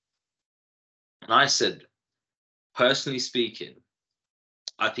 And I said, personally speaking,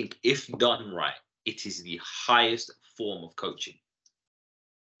 I think if done right, it is the highest form of coaching.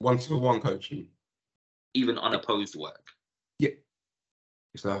 One-to-one coaching? Even unopposed work. Yeah.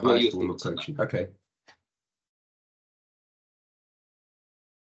 It's the highest form of coaching. Okay.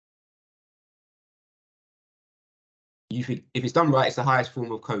 You think if it's done right, it's the highest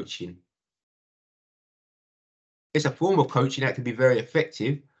form of coaching? It's a form of coaching that can be very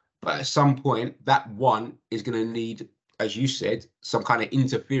effective, but at some point, that one is going to need, as you said, some kind of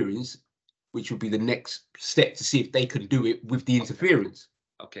interference, which would be the next step to see if they can do it with the interference.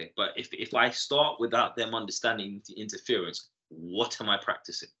 Okay, but if I start without them understanding the interference, what am I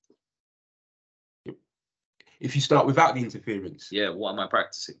practicing? If you start without the interference? Yeah, what am I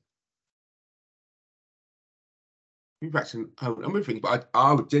practicing? You're practicing, I'm moving, but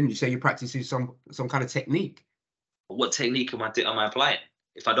I would generally say you're practicing some kind of technique. What technique am I applying?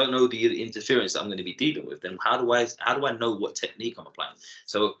 If I don't know the interference that I'm going to be dealing with, then how do I know what technique I'm applying?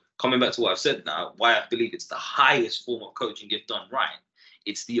 So coming back to what I've said now, why I believe it's the highest form of coaching if done right,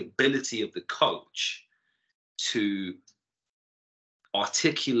 it's the ability of the coach to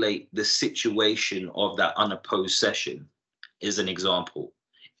articulate the situation of that unopposed session, as an example,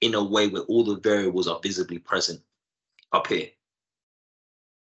 in a way where all the variables are visibly present up here.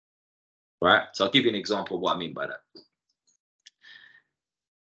 Right? So I'll give you an example of what I mean by that.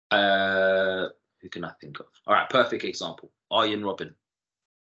 Who can I think of? All right, perfect example. Arjen Robben.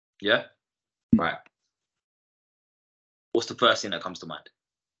 Yeah? Right. What's the first thing that comes to mind?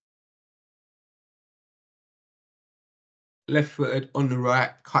 Left-footed, on the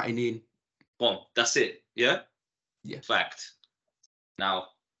right, cutting in. Boom. That's it. Yeah? Yeah. Fact. Now,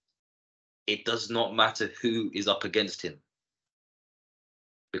 it does not matter who is up against him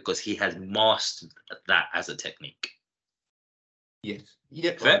because he has mastered that as a technique. Yes.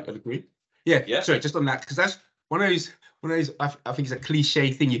 Yeah, Fair? I agree. Yeah. Yeah. Sorry, just on that, because that's one of those. I think it's a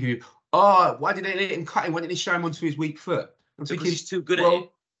cliche thing. You hear, why did they let him cut him? Why didn't they show him onto his weak foot? I'm because he's too good at it.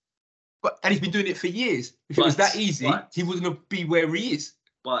 And he's been doing it for years. If it was that easy, he wouldn't be where he is.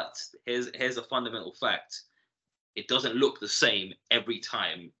 But here's a fundamental fact. It doesn't look the same every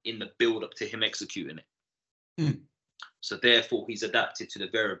time in the build-up to him executing it. So therefore, he's adapted to the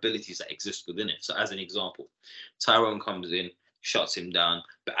variabilities that exist within it. So as an example, Tyrone comes in, shuts him down,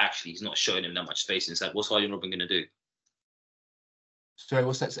 but actually he's not showing him that much space inside. What's Arjen Robben going to do? Sorry,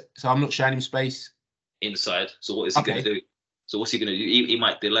 what's that? So I'm not showing him space? Inside. So what is he going to do? So what's he going to do? He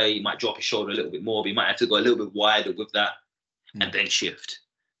might delay, he might drop his shoulder a little bit more, but he might have to go a little bit wider with that and then shift.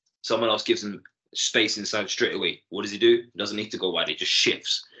 Someone else gives him space inside straight away. What does he do? He doesn't need to go wide, he just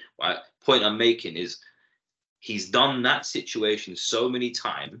shifts. Right? Point I'm making is he's done that situation so many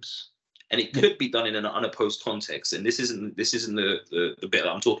times, and it could be done in an unopposed context. And this isn't the bit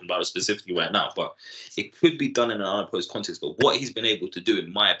that I'm talking about specifically right now, but it could be done in an unopposed context. But what he's been able to do,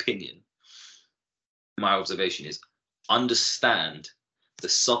 in my opinion, my observation is understand the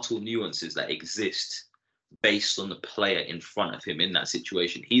subtle nuances that exist based on the player in front of him in that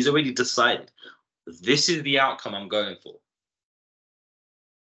situation. He's already decided, this is the outcome I'm going for.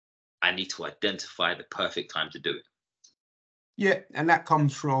 I need to identify the perfect time to do it. Yeah, and that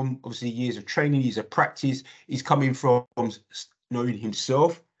comes from obviously years of training, years of practice. He's coming from knowing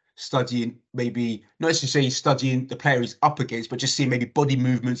himself, studying, maybe not necessarily studying the player he's up against, but just seeing maybe body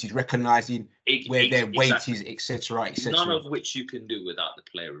movements. He's recognizing where their weight is, etc., etc. None of which you can do without the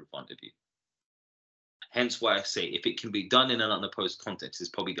player in front of you. Hence why I say if it can be done in an unopposed context, it's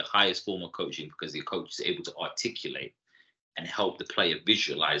probably the highest form of coaching, because the coach is able to articulate and help the player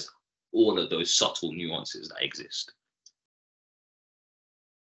visualize all of those subtle nuances that exist.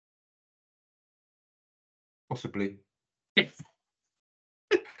 Possibly.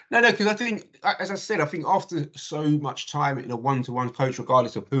 No, because I think, as I said, I think after so much time in a one-to-one coach,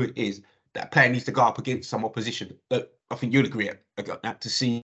 regardless of who it is, that player needs to go up against some opposition. But I think you'll agree I got that to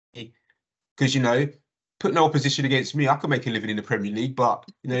see, because, you know, put no opposition against me, I could make a living in the Premier League, but,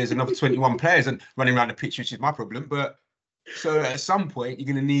 you know, there's another 21 players and running around the pitch, which is my problem. But so at some point,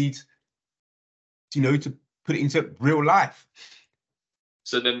 you're going to need, you know, to put it into real life.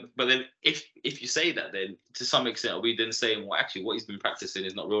 So then, but then if you say that, then to some extent, are we then saying, well, actually, what he's been practicing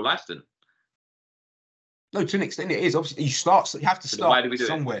is not real life then? No, to an extent it is. Obviously, you have to start why do we do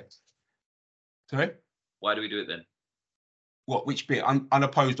somewhere. it? Sorry? Why do we do it then? What, which bit?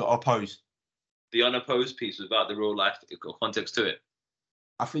 Unopposed or opposed? The unopposed piece without the real life context to it.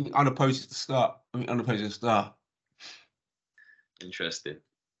 I think unopposed is the start. Unopposed is the start. Interesting.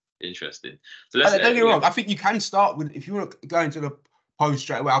 So don't get me wrong. I think you can start with, if you want to go into the post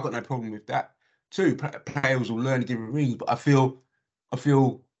straight away, I've got no problem with that too. Players will learn different things, but I feel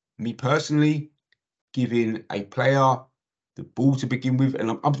me personally, giving a player the ball to begin with,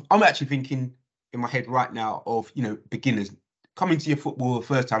 and I'm actually thinking in my head right now of, you know, beginners coming to your football the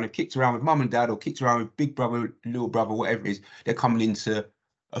first time. They've kicked around with mum and dad, or kicked around with big brother, little brother, whatever it is. They're coming into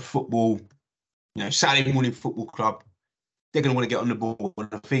a football, you know, Saturday morning football club. They're going to want to get on the ball, and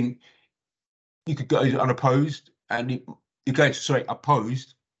I think you could go unopposed, and you're going to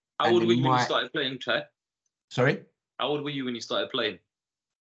opposed. How old were you when you started playing, Chad? Sorry? How old were you when you started playing?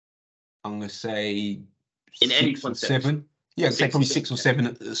 I'm going to say in any context. 7. Yeah, I'd say probably 6 or 7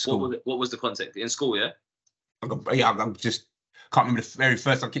 at school. What was the context? In school, yeah? I just can't remember the very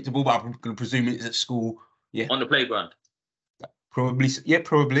first time I kicked the ball, but I'm going to presume it's at school. Yeah. On the playground? Probably. Yeah,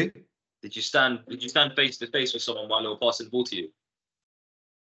 probably. Did you stand face to face with someone while they were passing the ball to you?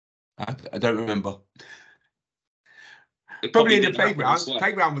 I don't remember. Probably in the playground.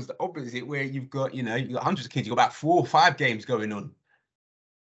 Playground was the opposite, where you've got hundreds of kids. You've got about 4 or 5 games going on.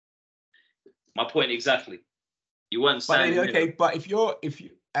 My point exactly. You weren't standing. Okay, but if you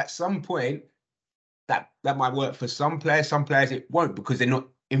at some point, that might work for some players. Some players it won't, because they're not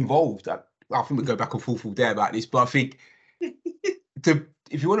involved. I think we go back and forth all day about this, but I think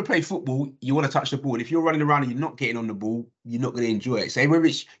if you want to play football, you want to touch the ball. If you're running around and you're not getting on the ball, you're not going to enjoy it. So whether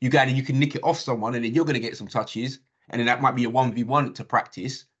it's you go and you can nick it off someone, and then you're going to get some touches, and then that might be a 1v1 to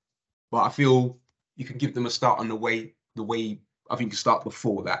practice. But I feel you can give them a start on the way I think you start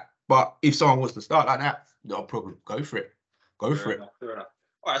before that. But if someone wants to start like that, no problem. Go for it. Fair enough.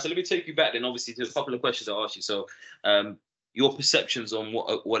 All right, so let me take you back then, obviously, to a couple of questions I asked you. So, your perceptions on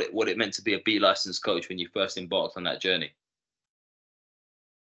what it meant to be a B licensed coach when you first embarked on that journey.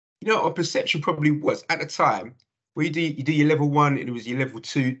 You know, a perception probably was at the time where you do your level 1, and it was your level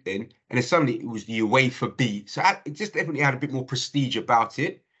 2 then, and then suddenly it was your way for B. So it just definitely had a bit more prestige about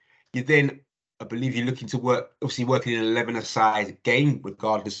it. You then, I believe, you're looking to working in an 11-a-side game,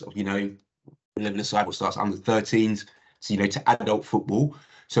 regardless of 11-a-side what starts under 13s, so to adult football.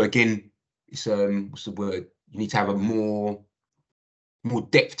 So again, it's what's the word? You need to have a more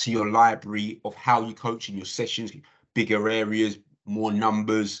depth to your library of how you coach in your sessions, bigger areas, more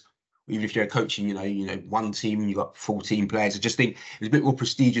numbers. Even if you're coaching, one team, you've got 14 players. I just think it's a bit more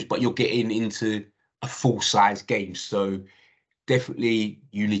prestigious, but you're getting into a full size game. So definitely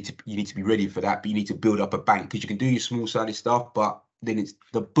you need to be ready for that, but you need to build up a bank, because you can do your small sided stuff, but then it's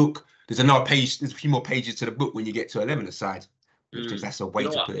the book. There's another page. There's a few more pages to the book when you get to 11 aside. That's a way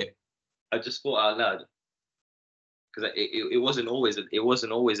to put it. I just thought out loud, because it wasn't always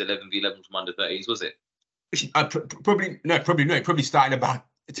 11v11 from under 13s, was it? Probably no. It probably started about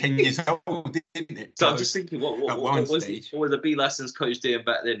 10 years old, didn't it? So I'm just thinking, what was the B license coach doing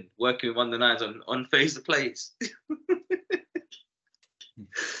back then, working with under 9s on phase the plays?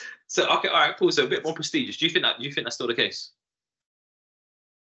 So okay, all right, cool. So a bit more prestigious. Do you think that's still the case?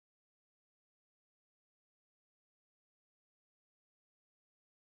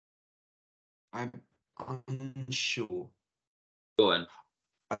 I'm unsure. Go on.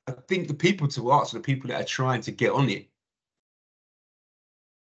 I think the people to ask are the people that are trying to get on it.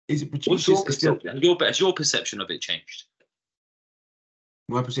 Is it What's your perception? Has your perception of it changed?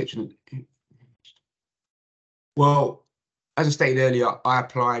 My perception. Well, as I stated earlier, I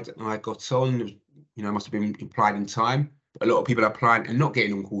applied and I got on. You know, must have been applied in time. But a lot of people are applying and not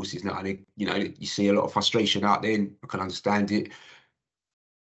getting on courses now. And you see a lot of frustration out there, and I can understand it.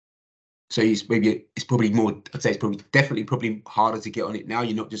 So it's probably more. I'd say it's definitely harder to get on it now.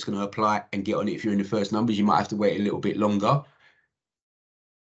 You're not just going to apply and get on it if you're in the first numbers. You might have to wait a little bit longer.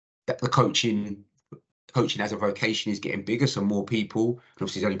 The coaching as a vocation is getting bigger, so more people.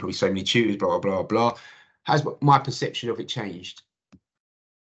 Obviously, there's only probably so many tutors. Blah blah blah. Has my perception of it changed?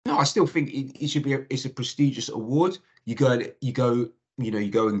 No, I still think it should be. It's a prestigious award. You go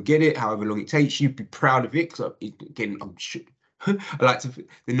and get it. However long it takes you, be proud of it. Because again, I'm sure. I like to.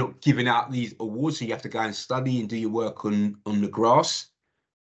 They're not giving out these awards, so you have to go and study and do your work on the grass.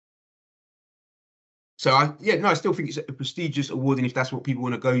 So I still think it's a prestigious award, and if that's what people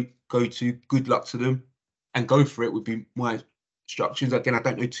want to go to, good luck to them, and go for it would be my instructions. Again, I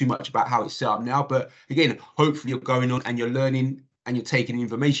don't know too much about how it's set up now, but again, hopefully you're going on and you're learning and you're taking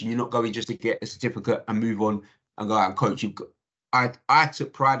information. You're not going just to get a certificate and move on and go out and coach. I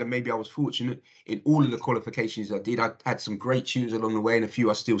took pride, and maybe I was fortunate in all of the qualifications I did. I had some great tutors along the way, and a few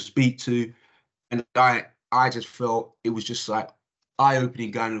I still speak to. And I just felt it was just like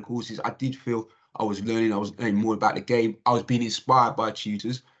eye-opening going on the courses. I did feel I was learning more about the game. I was being inspired by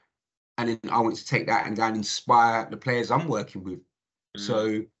tutors. And then I wanted to take that and go and inspire the players I'm working with.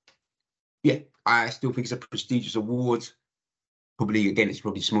 So, yeah, I still think it's a prestigious award. It's probably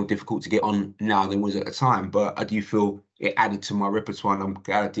more difficult to get on now than was at the time, but I do feel it added to my repertoire, and I'm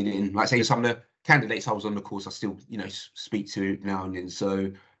glad I did it. And like I say, some of the candidates I was on the course, I still, speak to now and then. So,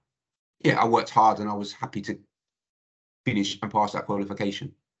 yeah, I worked hard and I was happy to finish and pass that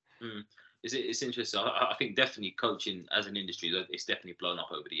qualification. It's interesting. I think definitely coaching as an industry, it's definitely blown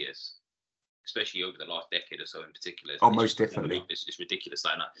up over the years, especially over the last decade or so in particular. Oh, most definitely. It's ridiculous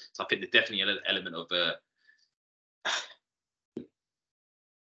like that. So I think there's definitely an element of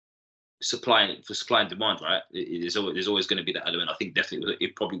supply and demand, right? There's always going to be that element. I think definitely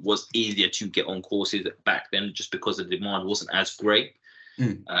it probably was easier to get on courses back then just because the demand wasn't as great.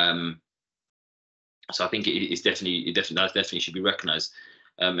 So I think it definitely should be recognised.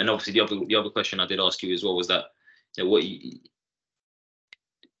 And obviously the other question I did ask you as well was that,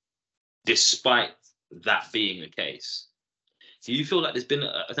 despite that being the case, do you feel like there's been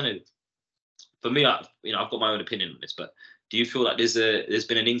I don't know, for me, I've got my own opinion on this, but do you feel like there's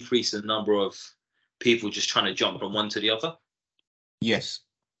been an increase in the number of people just trying to jump from one to the other? Yes.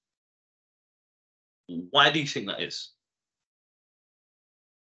 Why do you think that is?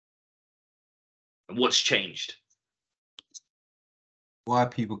 And what's changed? Why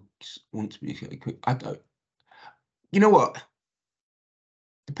people want to be quick? I don't. You know what?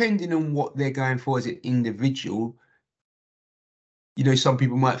 Depending on what they're going for as an individual, some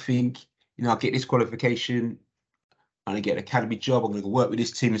people might think, I get this qualification and I get an academy job. I'm going to work with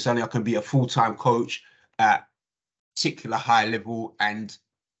this team, and suddenly I can be a full-time coach at particular high level, and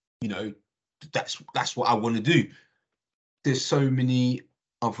that's what I want to do. There's so many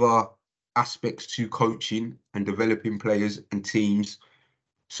other aspects to coaching and developing players and teams.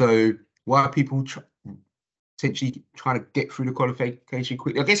 So why are people potentially trying to get through the qualification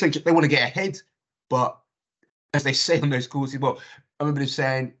quickly? I guess they want to get ahead, but as they say on those courses, I remember them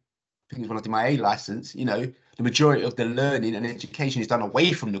saying, I think it was when I did my A license, the majority of the learning and education is done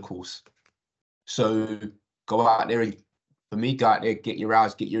away from the course. So go out there and, for me, go out there, get your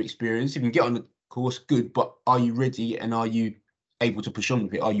hours, get your experience. If you can get on the course, good, but are you ready and are you able to push on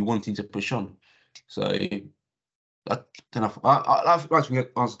with it? Are you wanting to push on? So I don't know. I'd like to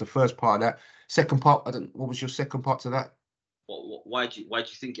answer the first part of that. Second part, what was your second part to that? Why do you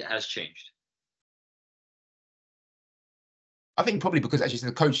think it has changed? I think probably because, as you said,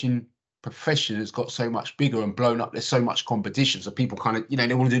 the coaching profession has got so much bigger and blown up. There's so much competition, so people kind of, you know,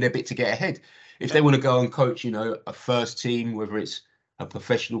 they want to do their bit to get ahead. If they want to go and coach, you know, a first team, whether it's a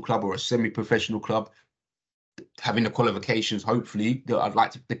professional club or a semi-professional club, having the qualifications, hopefully, that I'd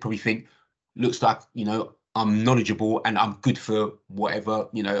like to, they probably think, looks like, you know, I'm knowledgeable and I'm good for whatever,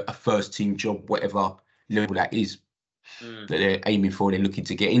 you know, a first team job, whatever level that is that they're aiming for, they're looking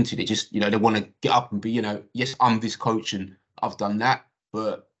to get into. They just, you know, they want to get up and be, you know, yes, I'm this coach and I've done that.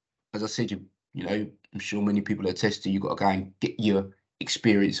 But as I said, you know, I'm sure many people attest to, you've got to go and get your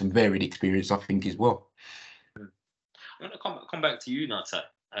experience and varied experience, I think, as well. I'm going to come back to you now, Ty.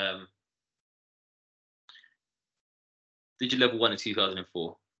 Did you level 1 in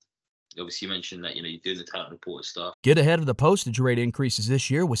 2004? Obviously, you mentioned that, you know, you're doing the talent report stuff. Get ahead of the postage rate increases this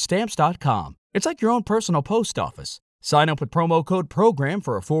year with Stamps.com. It's like your own personal post office. Sign up with promo code PROGRAM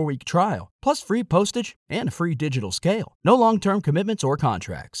for a 4-week trial, plus free postage and a free digital scale. No long-term commitments or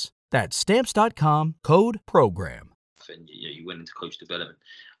contracts. That's Stamps.com, code PROGRAM. And you went into coach development.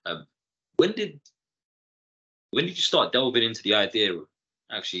 When did you start delving into the idea of,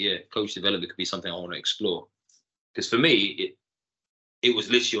 actually, yeah, coach development could be something I want to explore? Because for me, it was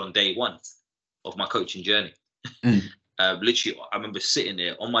literally on day one of my coaching journey. Literally, I remember sitting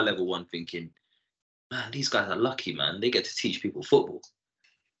there on my level 1 thinking, man, these guys are lucky, man. They get to teach people football.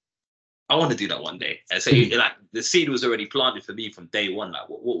 I want to do that one day. And so, like, the seed was already planted for me from day one. Like,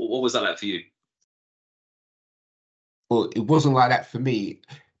 what was that like for you? Well, it wasn't like that for me.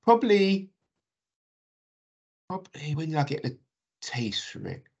 Probably when did I get the taste for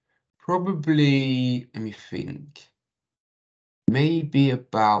it? Probably, let me think. Maybe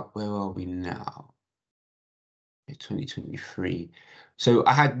about, where are we now? 2023. So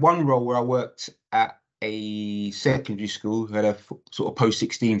I had one role where I worked at a secondary school who had a sort of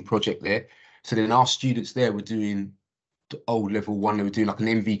post-16 project there. So then our students there were doing the old level 1, they were doing like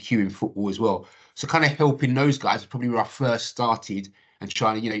an MVQ in football as well. So kind of helping those guys, probably where I first started, and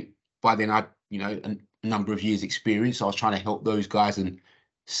trying to, you know, by then I'd, you know, a number of years experience. So I was trying to help those guys and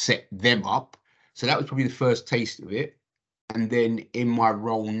set them up. So that was probably the first taste of it. And then in my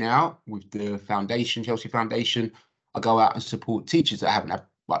role now with the foundation, Chelsea Foundation, I go out and support teachers that haven't had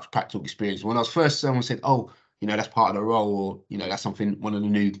much practical experience. When I was first, someone said, oh, you know, that's part of the role, or, you know, that's something, one of the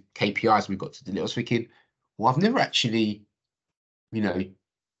new KPIs we've got to deliver. I was thinking, well, I've never actually, you know,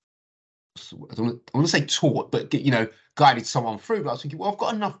 I don't want to say taught, but, you know, guided someone through. But I was thinking, well, I've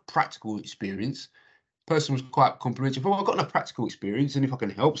got enough practical experience. Person was quite complimentary. Well, I've got enough practical experience, and if I can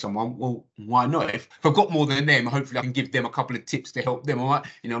help someone, well, why not? If I've got more than them, hopefully I can give them a couple of tips to help them. All right,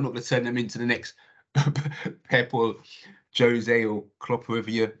 you know, I'm not going to turn them into the next Pep or Jose or Klopp, whoever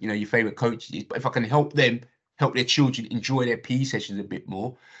your favourite coach is. But if I can help them, help their children enjoy their PE sessions a bit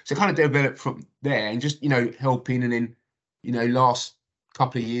more, so kind of develop from there, and just, you know, helping. And then, you know, last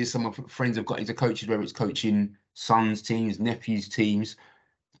couple of years, some of my friends have got into coaches, whether it's coaching sons' teams, nephews' teams.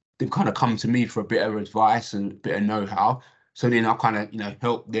 They've kind of come to me for a bit of advice and a bit of know-how. So then I kind of, you know,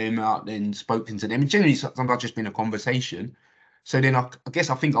 helped them out, then spoken to them. And generally, sometimes just been a conversation. So then I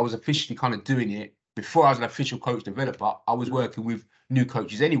think I was officially kind of doing it. Before I was an official coach developer, I was working with new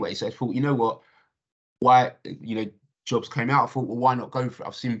coaches anyway. So I thought, you know what, why, you know, jobs came out. I thought, well, why not go for it?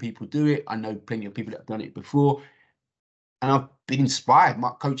 I've seen people do it. I know plenty of people that have done it before. And I've been inspired. My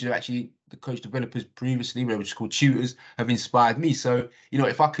coaches are actually, the coach developers previously, which is called tutors, have inspired me. So, you know,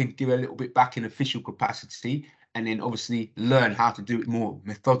 if I could give a little bit back in official capacity, and then obviously learn how to do it more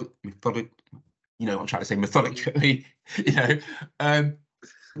methodically, you know, I'm trying to say methodically, you know,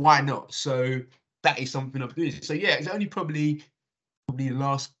 why not? So that is something I'm doing. So yeah, it's only probably the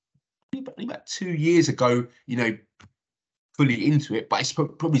last, about 2 years ago, you know, fully into it, but it's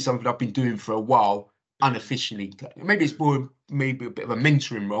probably something I've been doing for a while. Unofficially, maybe it's more, maybe a bit of a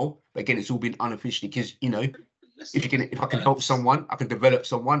mentoring role, but again, it's all been unofficially, because, you know, if I can help someone, I can develop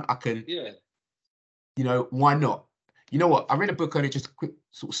someone, I can, you know, why not? You know what? I read a book earlier, just a quick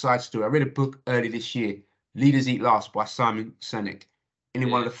sort of side story. I read a book earlier this year, Leaders Eat Last by Simon Sinek, and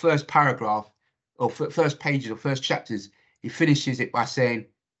in one of the first paragraph or first pages or first chapters, he finishes it by saying,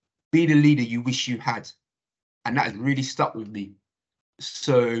 "Be the leader you wish you had," and that has really stuck with me.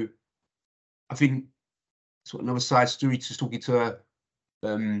 So I think. So another side story, just talking to a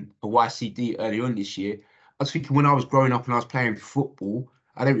YCD earlier on this year. I was thinking, when I was growing up and I was playing football,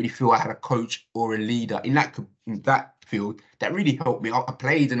 I don't really feel I had a coach or a leader in that field that really helped me. I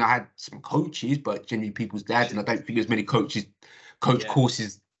played and I had some coaches, but generally people's dads, and I don't think there's many coach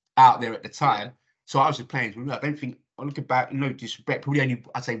courses out there at the time. So I was just playing. I don't think, I'm looking back, no disrespect, probably only,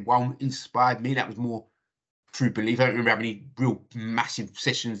 I'd say one inspired me. That was more through belief. I don't remember having any real massive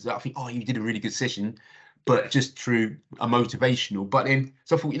sessions that I think, oh, you did a really good session. but just through a motivational. But then,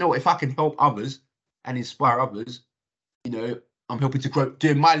 so I thought, you know what, if I can help others and inspire others, you know, I'm helping to grow,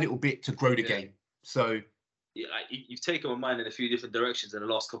 doing my little bit to grow the game. So yeah, you've taken my mind in a few different directions in the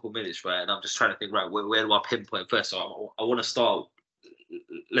last couple of minutes, right? And I'm just trying to think, right, where do I pinpoint first? So I want to start.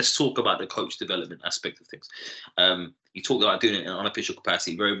 Let's talk about the coach development aspect of things. You talked about doing it in an unofficial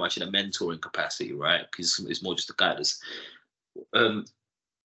capacity, very much in a mentoring capacity, right? Because it's more just to guide us. Do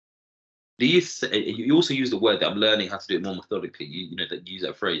you also use the word that I'm learning how to do it more methodically? You know that you use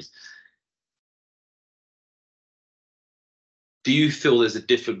that phrase. Do you feel there's a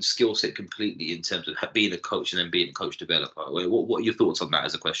different skill set completely in terms of being a coach and then being a coach developer? What are your thoughts on that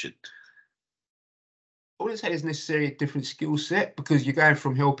as a question? I wouldn't say there's necessarily a different skill set, because you're going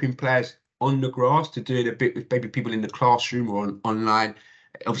from helping players on the grass to doing a bit with maybe people in the classroom or online.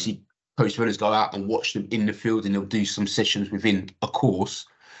 Obviously, coach developers go out and watch them in the field, and they'll do some sessions within a course.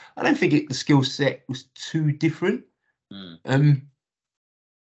 I don't think the skill set was too different.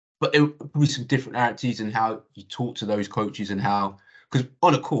 But there were probably some different in how you talk to those coaches, and how, because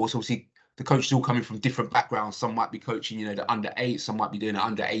on a course, obviously, the coaches all coming from different backgrounds. Some might be coaching, you know, the under-8, some might be doing the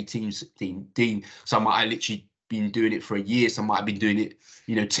under-18 team. Some might have literally been doing it for a year. Some might have been doing it,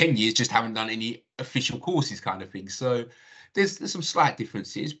 you know, 10 years, just haven't done any official courses kind of thing. So there's some slight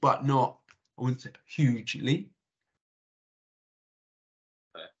differences, but not, I wouldn't say hugely.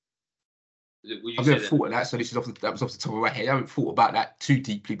 I've never thought of that, so this is that was off the top of my head. I haven't thought about that too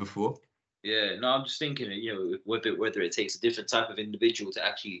deeply before. Yeah, no, I'm just thinking, you know, whether it takes a different type of individual to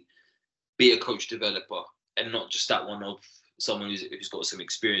actually be a coach developer, and not just that one of someone who's got some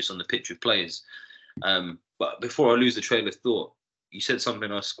experience on the pitch with players. But before I lose the trail of thought, you said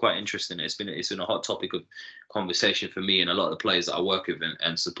something else quite interesting. It's been a hot topic of conversation for me and a lot of the players that I work with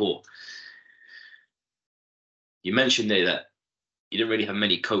and support. You mentioned there that you didn't really have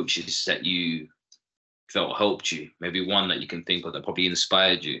many coaches that you felt helped you. Maybe one that you can think of that probably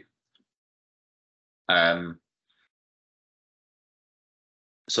inspired you.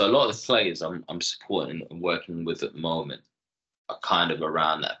 So a lot of the players I'm supporting and working with at the moment are kind of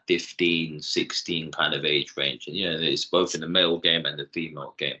around that 15, 16 kind of age range. And, you know, it's both in the male game and the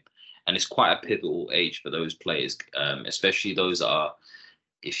female game. And it's quite a pivotal age for those players, especially those that are,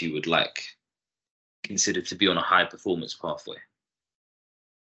 if you would like, considered to be on a high performance pathway.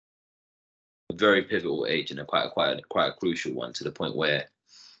 A very pivotal age, and a quite a crucial one, to the point where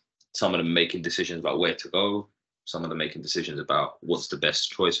some of them making decisions about where to go, some of them making decisions about what's the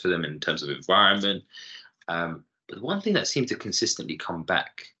best choice for them in terms of environment. But the one thing that seemed to consistently come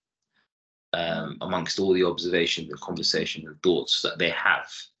back amongst all the observations and conversations and thoughts that they have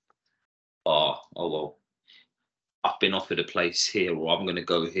are, oh, well, I've been offered a place here, or I'm going to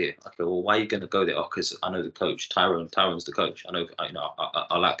go here. Okay, well, why are you going to go there? Oh, because I know the coach, Tyrone. Tyrone's the coach. I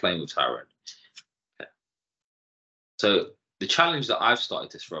like playing with Tyrone. Okay. So the challenge that I've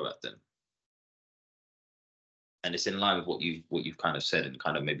started to throw at them, and it's in line with what you've kind of said, and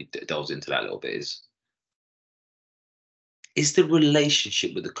kind of maybe delves into that a little bit, is the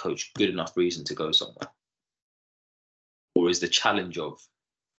relationship with the coach good enough reason to go somewhere? Or is the challenge of,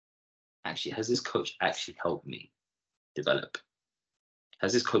 actually, has this coach actually helped me develop?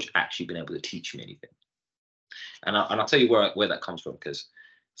 Has this coach actually been able to teach me anything? And I'll tell you where that comes from, because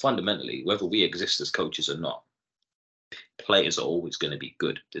fundamentally, whether we exist as coaches or not, players are always going to be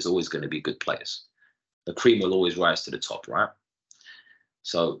good. There's always going to be good players. The cream will always rise to the top, right?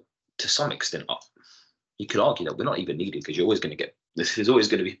 So to some extent, you could argue that we're not even needed, because there's always going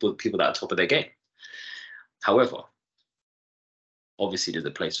to be people that are top of their game. However, obviously there's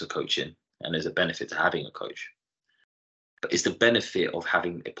a place for coaching, and there's a benefit to having a coach. But is the benefit of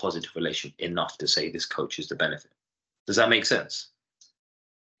having a positive relation enough to say this coach is the benefit? Does that make sense?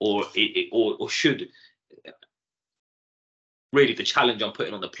 Or should, really, the challenge I'm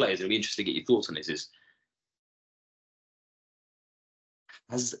putting on the players, and it'd be interesting to get your thoughts on this, is,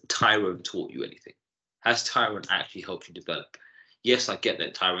 has Tyrone taught you anything? Has Tyrone actually helped you develop? Yes, I get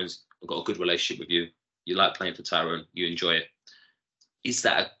that Tyrone's got a good relationship with you. You like playing for Tyrone. You enjoy it. Is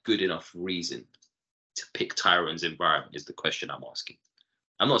that a good enough reason to pick Tyrone's environment, is the question I'm asking.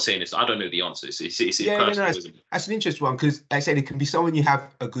 I'm not saying this. I don't know the answer. It's that's an interesting one, because like I said, it can be someone you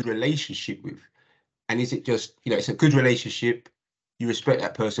have a good relationship with. And is it just, you know, it's a good relationship, you respect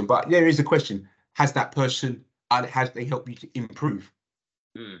that person, but there is a question, has that person, has they helped you to improve?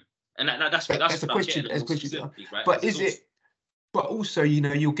 And that's a question. That's a question. Right? But is it, but also, you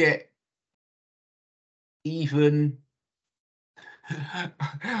know, you'll get even,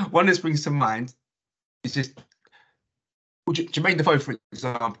 one that springs to mind is just, well, Jermaine Defoe, for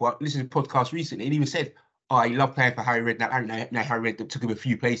example, I listened to a podcast recently, and he even said, oh, he loved playing for Harry Reid. Now Harry Reid took him a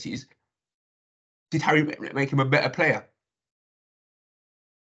few places. did Harry make him a better player?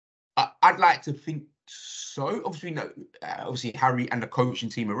 I'd like to think so. Obviously, no. Obviously, Harry and the coaching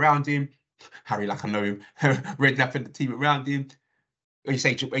team around him. Harry, like I know him, Redknapp and the team around him. You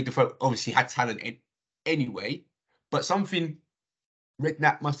say Wade Defoe obviously had talent anyway, but something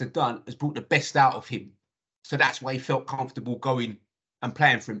Redknapp must have done has brought the best out of him. So that's why he felt comfortable going and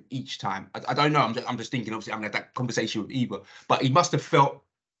playing for him each time. I don't know. I'm just thinking. Obviously, I'm had that conversation with Eva, but he must have felt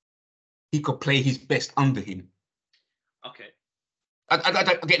he could play his best under him. Okay.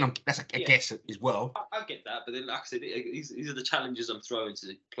 Again, that's a guess as well. I get that, but then, like I said, these are the challenges I'm throwing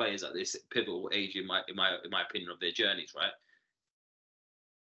to players at this pivotal age, in my opinion, of their journeys, right?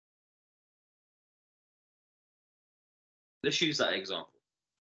 Let's use that example.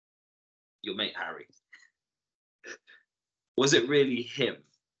 Your mate Harry. Was it really him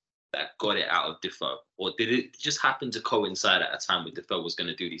that got it out of Defoe, or did it just happen to coincide at a time when Defoe was going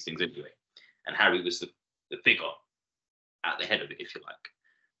to do these things anyway, and Harry was the figure at the head of it, if you like?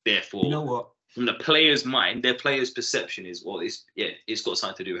 Therefore, you know what? From the player's mind, their player's perception is, well, it's got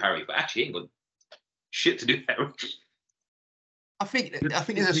something to do with Harry, but actually, it ain't got shit to do with Harry. I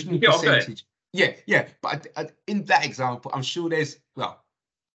think there's a small percentage. Yeah. But in that example, I'm sure there's like,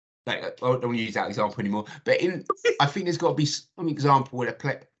 I don't want to use that example anymore. But I think there's got to be some example where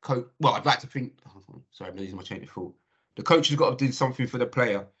the coach. Well, I'd like to think. Oh, sorry, I'm losing my train of thought. The coach has got to do something for the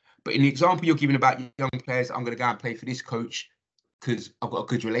player. But in the example you're giving about young players, I'm going to go and play for this coach because I've got a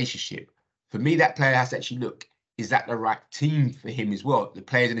good relationship. For me, that player has to actually look, is that the right team for him as well? The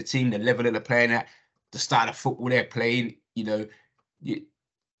players in the team, the level that they're playing at, the style of football they're playing, you know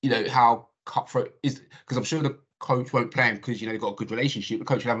how cutthroat is. Because I'm sure the coach won't play him because, they've got a good relationship. The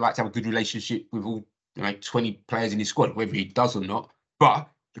coach would like to have a good relationship with all 20 players in his squad, whether he does or not. But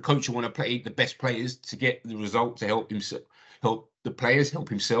the coach will want to play the best players to get the result, to help himself, help the players, help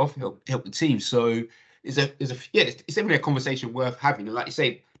himself, help the team. So it's definitely a conversation worth having. And like you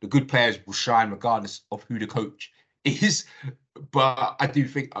say, the good players will shine regardless of who the coach is. But I do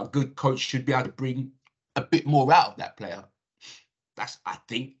think a good coach should be able to bring a bit more out of that player.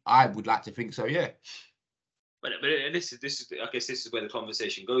 I would like to think so, yeah. But this is I guess this is where the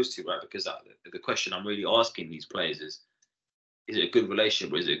conversation goes to, right? Because the question I'm really asking these players is it a good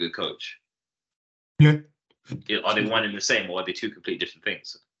relationship or is it a good coach? Yeah. Are they one and the same, or are they two completely different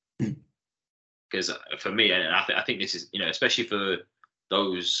things? Because for me, and I think this is, especially for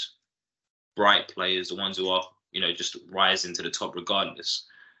those bright players, the ones who are, just rising to the top regardless,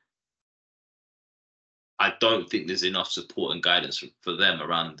 I don't think there's enough support and guidance for them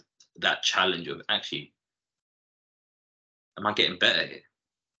around that challenge of actually, am I getting better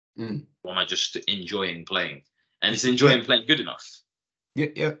here? Or am I just enjoying playing? And is enjoying playing good enough?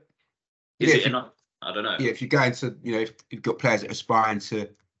 Yeah. Is it enough? I don't know. Yeah, if you're going to, if you've got players that are aspiring to,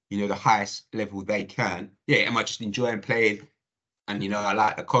 the highest level they can, am I just enjoying playing? And, I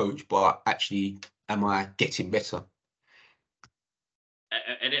like the coach, but actually, am I getting better?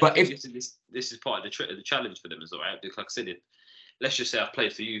 But this is part of the challenge for them as well, right? Because like I said, let's just say I've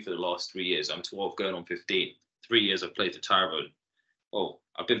played for you for the last 3 years. I'm 12 going on 15. 3 years I've played for Tyrone. Oh,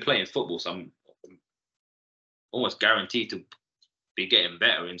 I've been playing football, so I'm almost guaranteed to be getting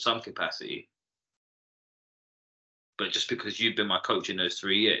better in some capacity. But just because you've been my coach in those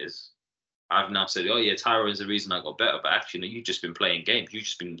 3 years, I've now said, oh yeah, Tyrone's the reason I got better. But actually, you've just been playing games. You've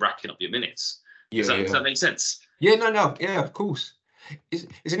just been racking up your minutes. Does that make sense? Yeah, no. Yeah, of course.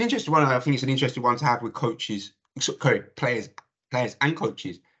 It's an interesting one. I think it's an interesting one to have with coaches, players and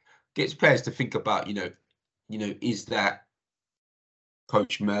coaches. Gets players to think about, is that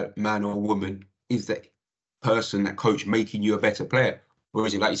coach man or woman, is that person, that coach, making you a better player? Or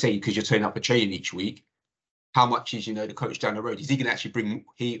is it, like you say, because you're turning up a training each week, how much is, the coach down the road? Is he going to actually bring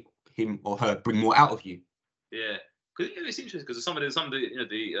him or her bring more out of you? Yeah, because it's interesting because some of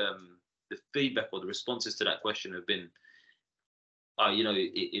the feedback or the responses to that question have been,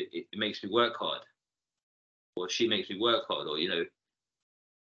 it makes me work hard, or she makes me work hard, or And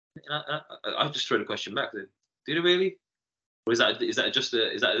I just throw the question back. Did it really? Or is that just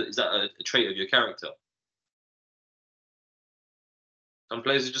a trait of your character? Some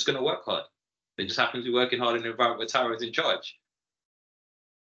players are just going to work hard. They just happen to be working hard in an environment where Tyrone's in charge.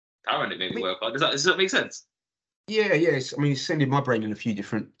 Tyrone didn't make me work hard. Does that make sense? Yeah. It's sending my brain in a few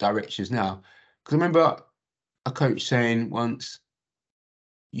different directions now. Because I remember a coach saying once,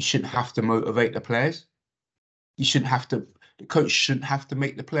 you shouldn't have to motivate the players. The coach shouldn't have to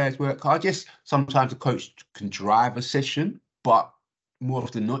make the players work hard. Yes, sometimes the coach can drive a session, but more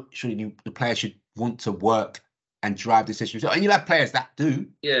often than not, the players should want to work and drive the session. And you'll have players that do.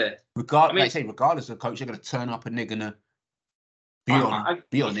 Yeah. Regardless of the coach, they're going to turn up and they're going to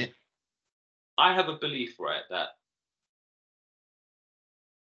be on it. I have a belief, right, that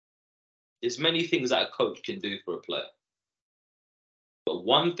there's many things that a coach can do for a player, but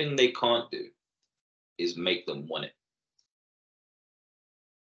one thing they can't do is make them want it.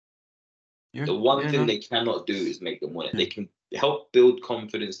 Yeah, The one thing no. they cannot do is make them want it. Yeah. They can help build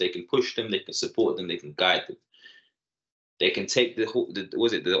confidence. They can push them. They can support them. They can guide them. They can take the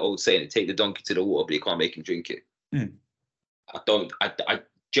old saying, take the donkey to the water, but you can't make him drink it. Mm. I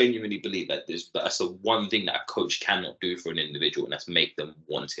genuinely believe that that's the one thing that a coach cannot do for an individual, and that's make them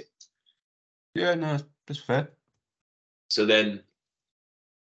want it. Yeah, no, that's fair. So then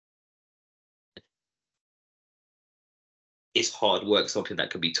is hard work something that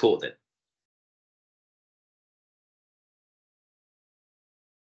can be taught then?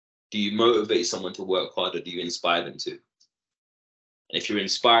 Do you motivate someone to work hard, or do you inspire them to? And if you're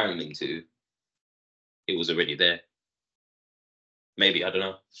inspiring them to, it was already there. Maybe, I don't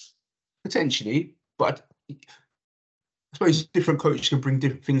know. Potentially, but I suppose different coaches can bring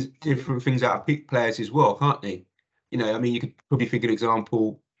different things out of players as well, can't they? You know, I mean, you could probably think of an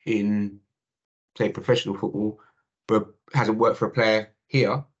example in, say, professional football, but hasn't worked for a player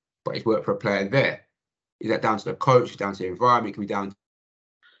here, but it's worked for a player there. Is that down to the coach? Down to the environment? It can be down.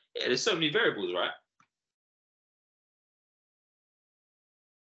 Yeah, there's so many variables, right?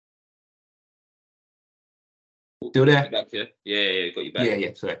 Still there? Back here. Yeah, got you back.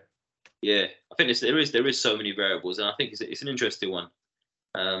 Yeah, sorry. Yeah, I think there is so many variables, and I think it's an interesting one.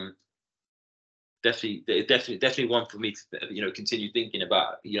 Definitely one for me to continue thinking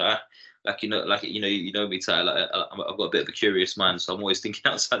about. You know me, Tyler. I've got a bit of a curious mind, so I'm always thinking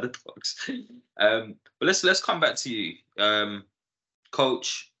outside the box. But let's come back to you,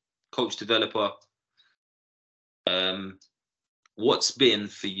 coach developer. What's been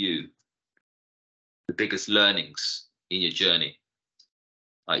for you the biggest learnings in your journey?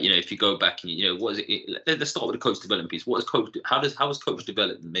 If you go back and what is it? Let's start with the coach development piece. How has coach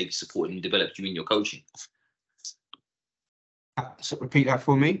development maybe supported and developed you in your coaching? So repeat that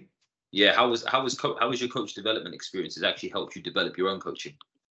for me. Yeah, how was your coach development experiences actually helped you develop your own coaching?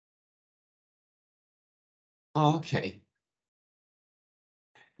 Oh, okay.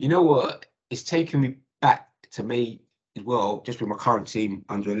 You know what? It's taken me back to me as well, just with my current team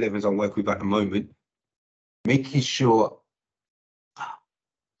under 11s I'm working with at the moment, making sure.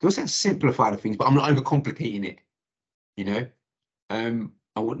 I don't say simplify the things, but I'm not overcomplicating it. You know,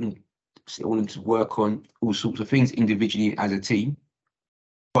 I want them to work on all sorts of things individually as a team,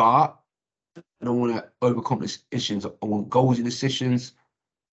 but I don't want to overcomplicate sessions. I want goals in the sessions.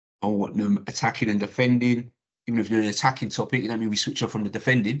 I want them attacking and defending. Even if they're an attacking topic, it don't mean we switch off from the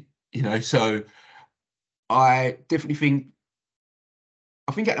defending. You know, so I definitely think.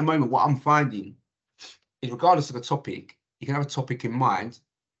 I think at the moment what I'm finding is, regardless of the topic, you can have a topic in mind.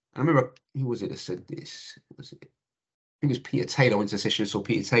 I remember, who was it that said this? Who was it? I think it was Peter Taylor. I went to a session and saw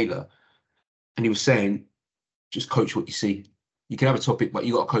Peter Taylor, and he was saying, just coach what you see. You can have a topic, but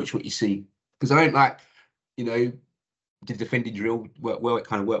you got to coach what you see. Because I don't like, did the defending drill work well? It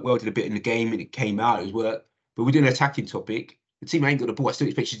kind of worked well. Did a bit in the game, and it came out. It was work. But we're doing an attacking topic. The team ain't got the ball. I still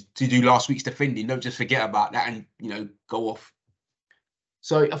expect you to do last week's defending. Don't just forget about that and go off.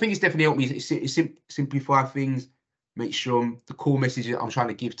 So I think it's definitely helped me simplify things. Make sure the core messages I'm trying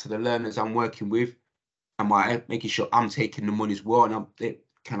to give to the learners I'm working with, and making sure I'm taking them on as well. And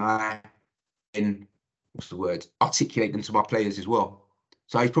articulate them to my players as well.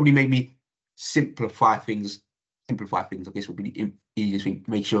 So it's probably made me simplify things. I guess would be the easiest thing.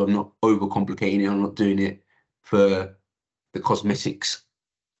 Make sure I'm not overcomplicating it. I'm not doing it for the cosmetics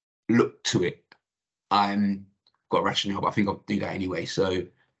look to it. I'm got a rationale, but I think I'll do that anyway. So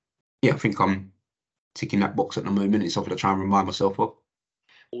yeah, I think I'm ticking that box at the moment. It's something I try and remind myself of.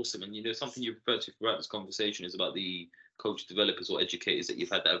 Awesome. And something you referred to throughout this conversation is about the coach developers or educators that you've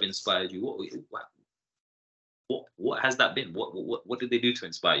had that have inspired you. What has that been? What did they do to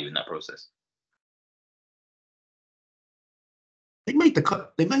inspire you in that process? They made the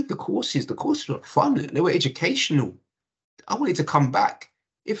courses. The courses were fun. They were educational. I wanted to come back.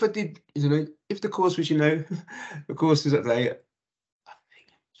 If I did, if the course was, the course was at the,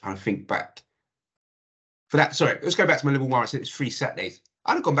 trying to think back. For that, sorry, let's go back to my level 1. I said it's 3 Saturdays.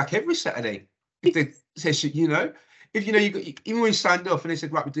 I'd have gone back every Saturday. If they said, if you got, even when you signed off and they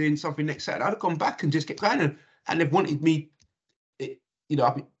said, right, we're doing something next Saturday, I'd have gone back and just kept going. And they've wanted me,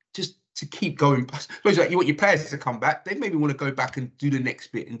 just to keep going. Suppose like you want your players to come back. They maybe want to go back and do the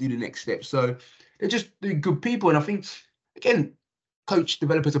next bit and do the next step. So they're just good people. And I think, again, coach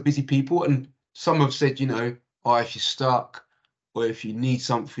developers are busy people. And some have said, if you're stuck or if you need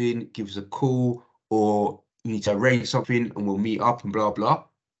something, give us a call, or you need to arrange something and we'll meet up and blah, blah.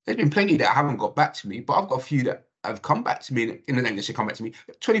 there's been plenty that haven't got back to me, but I've got a few that have come back to me in the name that should come back to me.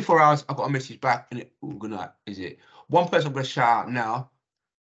 24 hours, I've got a message back, and good night, is it? One person I'm going to shout out now,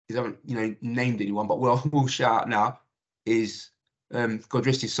 because I haven't, named anyone, but we'll shout out now, is, God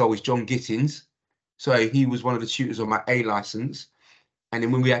rest his soul, is John Gittins. So he was one of the tutors on my A license. And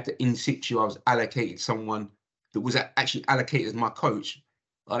then when we had the in situ, I was allocated someone that was actually allocated as my coach.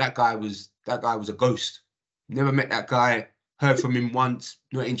 Oh, that guy was a ghost. Never met that guy, heard from him once,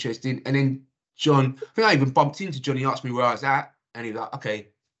 not interested. And then John, I think I even bumped into John. He asked me where I was at, and he was like, okay,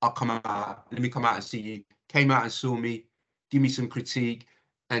 I'll come out. Let me come out and see you. Came out and saw me, give me some critique.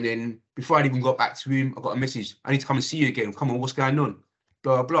 And then before I even got back to him, I got a message. I need to come and see you again. Come on, what's going on?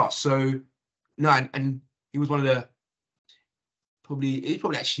 Blah, blah, blah. So, no, and he was one of the, he's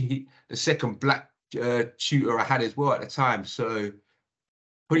probably actually the second black tutor I had as well at the time. So,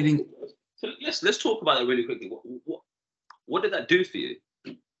 what do you think? So let's talk about it really quickly. What did that do for you?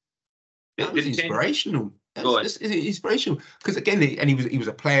 That was inspirational. It's inspirational because again, he was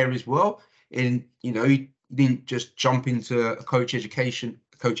a player as well, and he didn't just jump into a coach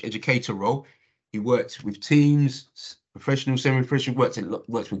educator role. He worked with teams, professional, semi-professional,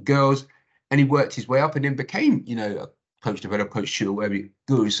 worked with girls, and he worked his way up and then became a coach developer, coach tutor, wherever you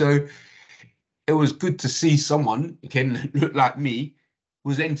go. So it was good to see someone again look like me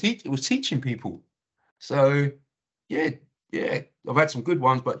was then teaching people. So yeah, I've had some good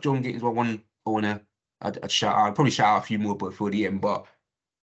ones, but John Gittins was one I'd shout out. I'd probably shout out a few more before the end, but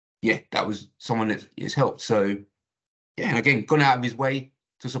yeah, that was someone that has helped. So yeah, and again, gone out of his way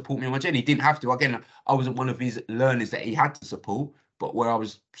to support me on my journey. He didn't have to. Again, I wasn't one of his learners that he had to support, but where I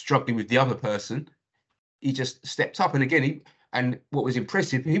was struggling with the other person, he just stepped up. And again, and what was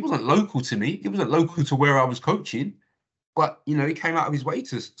impressive, he wasn't local to me. He wasn't local to where I was coaching, but he came out of his way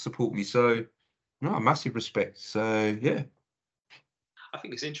to support me. So no, massive respect. So yeah. I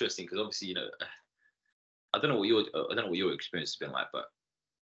think it's interesting because obviously, I don't know what your experience has been like, but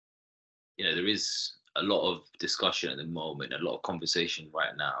there is a lot of discussion at the moment, a lot of conversation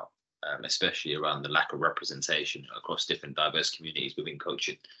right now, especially around the lack of representation across different diverse communities within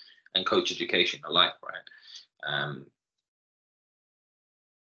coaching and coach education alike, right?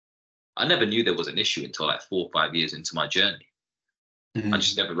 I never knew there was an issue until like 4 or 5 years into my journey. I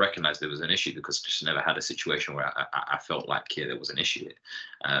just never recognized there was an issue because I just never had a situation where I felt like there was an issue.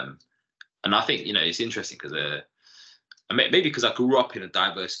 And I think, it's interesting because maybe because I grew up in a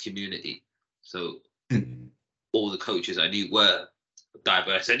diverse community. So all the coaches I knew were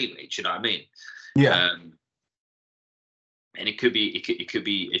diverse anyway, do you know what I mean? Yeah. And it could be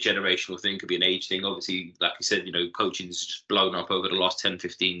a generational thing, could be an age thing. Obviously, like you said, coaching has just blown up over the last 10,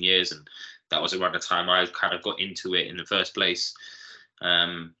 15 years. And that was around the time I kind of got into it in the first place.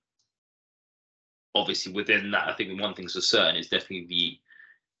 Obviously, within that, I think one thing's for certain is definitely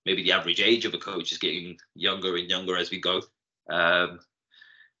maybe the average age of a coach is getting younger and younger as we go.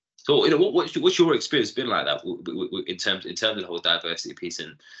 So, what's your experience been like that in terms of the whole diversity piece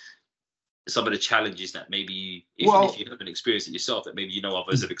and some of the challenges that maybe, if you haven't experienced it yourself, that maybe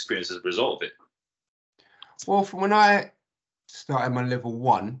others have experienced as a result of it? Well, from when I started my level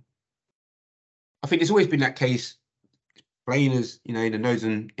 1, I think there's always been that case, plain as in the nose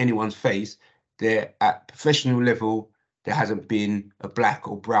on anyone's face, that at professional level there hasn't been a black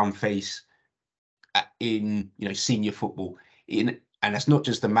or brown face in senior football. And that's not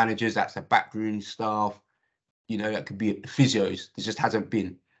just the managers, that's the backroom staff, that could be physios. There just hasn't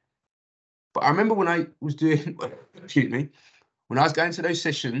been. But I remember when I was doing, when I was going to those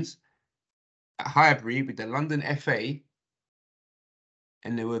sessions at Highbury with the London FA,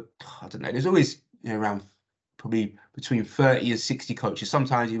 and there were, I don't know, there's always around probably between 30 and 60 coaches,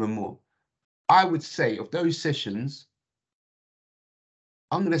 sometimes even more. I would say of those sessions,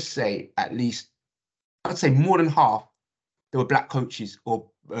 I'm going to say at least, I'd say more than half, there were black coaches or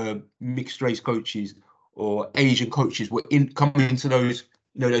mixed race coaches or Asian coaches were coming into those,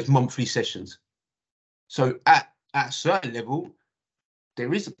 those monthly sessions. So at a certain level,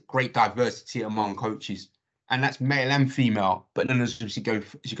 there is a great diversity among coaches, and that's male and female. But then as you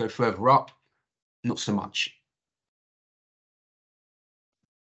go further up, not so much.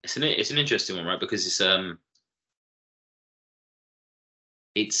 It's an interesting one, right? Because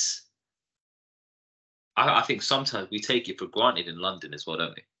I think sometimes we take it for granted in London as well,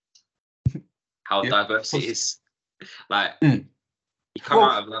 don't we? How diverse it is. Like you come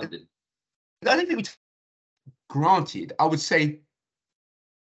out of London. I don't think we take it for granted. I would say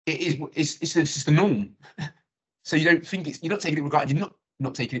it's just the norm. So you don't think you're not taking it for granted. You're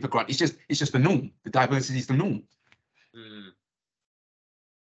not taking it for granted. It's just the norm. The diversity is the norm.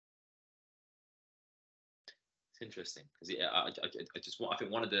 interesting because I just want. I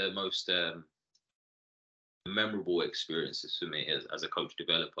think one of the most memorable experiences for me as a coach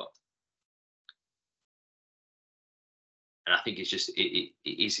developer, and I think it's just it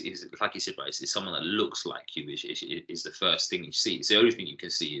is like you said, right? It's someone that looks like you is the first thing you see. It's the only thing you can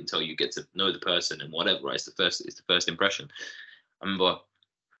see until you get to know the person and whatever. Right? It's the first impression. I remember,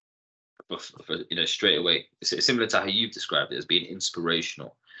 straight away, it's similar to how you've described it as being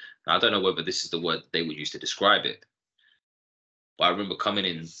inspirational. Now, I don't know whether this is the word they would use to describe it, but I remember coming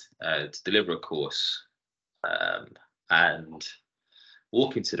in to deliver a course and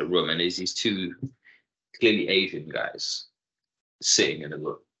walking to the room, and there's these two clearly Asian guys sitting in the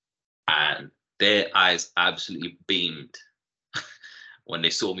room, and their eyes absolutely beamed when they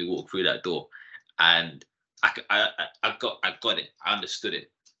saw me walk through that door, and I got it. I understood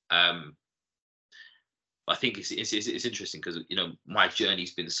it. I think it's interesting because my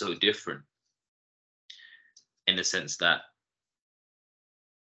journey's been so different in the sense that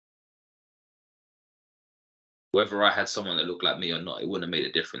whether I had someone that looked like me or not, it wouldn't have made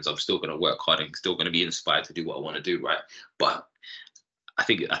a difference. I'm still going to work hard and still going to be inspired to do what I want to do, right? But I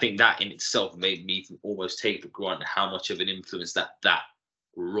think that in itself made me almost take for granted how much of an influence that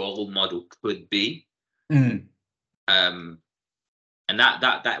role model could be. Mm. And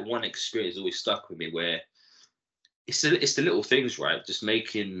that one experience always stuck with me, where it's the little things, right? Just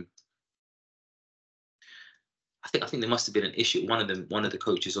making. I think there must have been an issue. One of the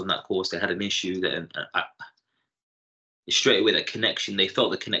coaches on that course, they had an issue that straight away that connection. They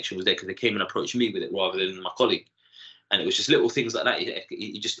felt the connection was there because they came and approached me with it rather than my colleague, and it was just little things like that.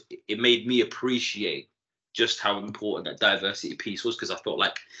 It made me appreciate just how important that diversity piece was, because I felt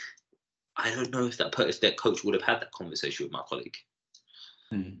like I don't know if that coach would have had that conversation with my colleague.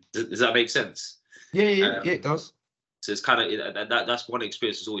 Does that make sense? Yeah, it does. So it's kind of that's one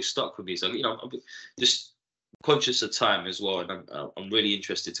experience that's always stuck with me. So I'm just conscious of time as well, and I'm really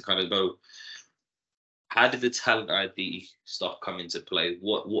interested to kind of know, how did the talent ID stuff come into play?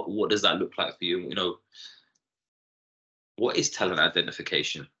 What does that look like for you? What is talent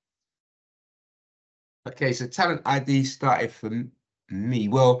identification? Okay, so talent ID started for me.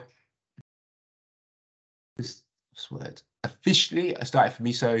 Well, this word officially it started for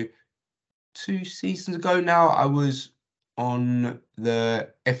me. So 2 seasons ago now, I was on the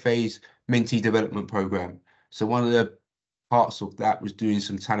FA's mentee development program. So one of the parts of that was doing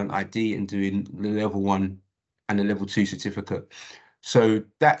some talent ID and doing the level 1 and the level 2 certificate. So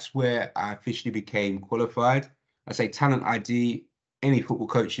that's where I officially became qualified. I say talent ID, any football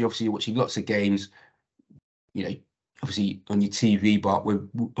coach, obviously you're watching lots of games, obviously on your TV, but we're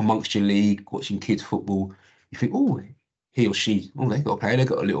amongst your league, watching kids football, you think, oh, he or she, oh, they've got a player, they've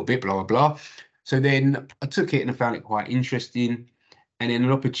got a little bit, blah, blah, blah. So then I took it and I found it quite interesting. And then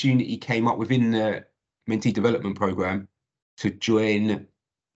an opportunity came up within the mentee development program to join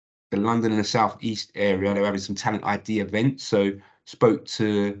the London and the South East area. They were having some talent ID events. So spoke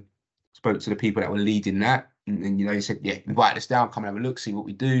to the people that were leading that. And they said, yeah, invite us down, come and have a look, see what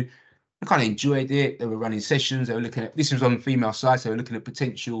we do. I kind of enjoyed it. They were running sessions. They were looking at, this was on the female side, so they were looking at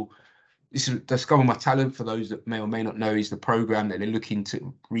potential. This is Discover My Talent, for those that may or may not know, is the program that they're looking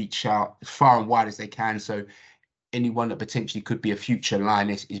to reach out as far and wide as they can. So anyone that potentially could be a future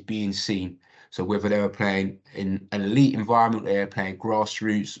lioness is being seen. So whether they were playing in an elite environment, they're playing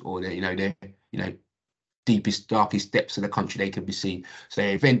grassroots, or they're deepest, darkest depths of the country, they could be seen. So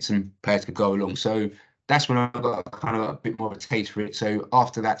events and players could go along. So that's when I got kind of a bit more of a taste for it. So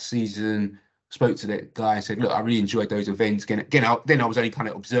after that season, spoke to the guy and said, look, I really enjoyed those events. Then I was only kind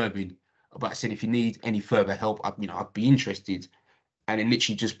of observing, but I said, if you need any further help, I'd be interested. And then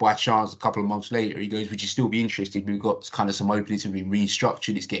literally just by chance, a couple of months later, he goes, would you still be interested? We've got kind of some openings to be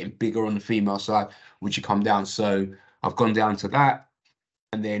restructured. It's getting bigger on the female side. Would you come down? So I've gone down to that.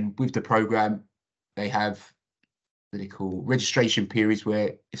 And then with the program, they have what they call registration periods,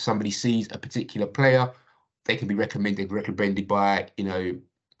 where if somebody sees a particular player, they can be recommended by,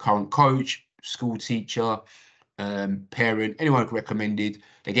 current coach, school teacher, parent, anyone recommended.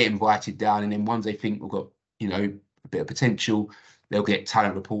 They get invited down, and then once they think we've got, a bit of potential, they'll get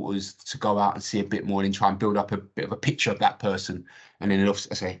talent reporters to go out and see a bit more and try and build up a bit of a picture of that person. And then, as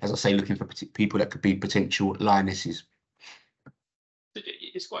I say, looking for people that could be potential lionesses.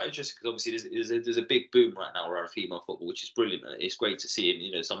 It's quite interesting because obviously there's a big boom right now around female football, which is brilliant. It's great to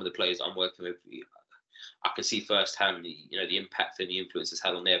see. And some of the players I'm working with, I can see firsthand the impact and the influence it's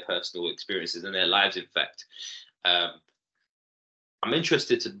had on their personal experiences and their lives. In fact, I'm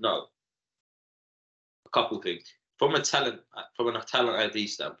interested to know a couple of things from a talent ID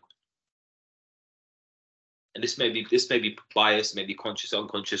standpoint. And this may be biased, maybe conscious,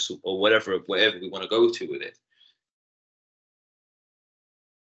 unconscious, or whatever we want to go to with it.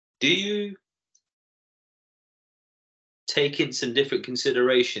 Do you take in some different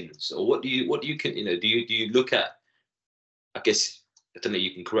considerations, or what do you do you look at? I guess I don't know.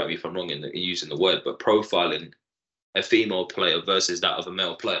 You can correct me if I'm wrong in using the word, but profiling a female player versus that of a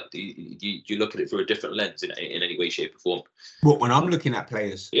male player. Do you look at it through a different lens in any way, shape, or form? What, when I'm looking at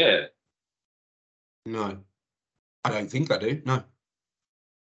players? Yeah. No, I don't think I do. No.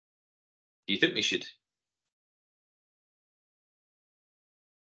 Do you think we should?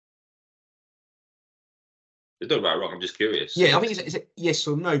 There's no right or wrong. I'm just curious. Yeah, I think it's a yes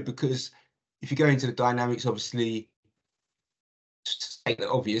or no, because if you go into the dynamics, obviously, to take the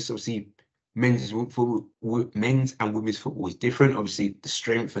obvious, obviously, men's and women's football is different. Obviously, the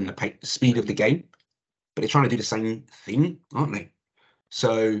strength and the speed of the game, but they're trying to do the same thing, aren't they?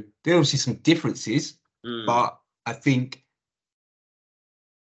 So there are obviously some differences, but I think,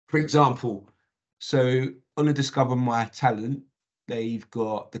 for example, so on the Discover My Talent, they've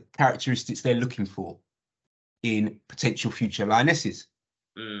got the characteristics they're looking for in potential future lionesses.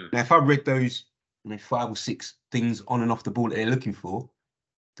 Now, if I read those 5 or 6 things on and off the ball that they're looking for,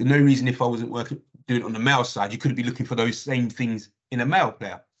 there's no reason if I wasn't doing it on the male side, you couldn't be looking for those same things in a male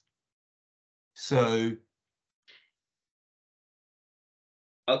player. So,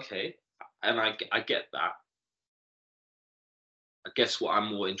 okay, and I get that. I guess what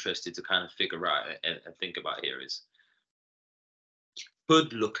I'm more interested to kind of figure out and think about here is, you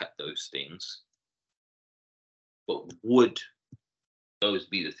could look at those things, but would those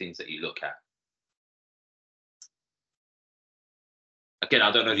be the things that you look at? Again,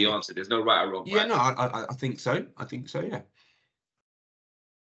 I don't know the answer. There's no right or wrong. Yeah, right? no, I think so. I think so, yeah.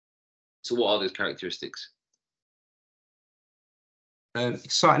 So what are those characteristics?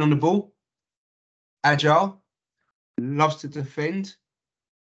 Exciting on the ball, agile, loves to defend.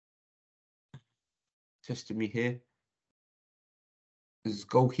 Testing me here. There's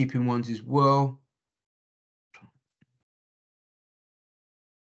goalkeeping ones as well.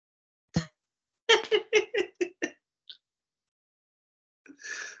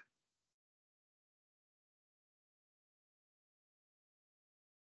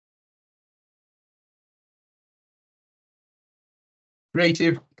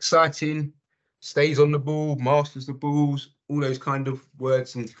 Creative, exciting, stays on the ball, masters the balls, all those kind of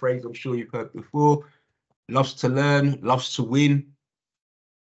words and phrases I'm sure you've heard before. Loves to learn, loves to win.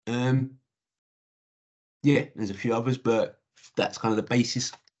 Yeah, there's a few others, but that's kind of the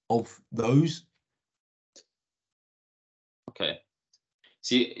basis of those. Okay.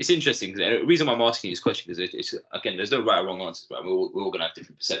 See, it's interesting. The reason why I'm asking you this question is, it's again, there's no right or wrong answers, right? We're all going to have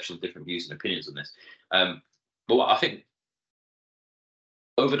different perceptions, different views and opinions on this. But what I think,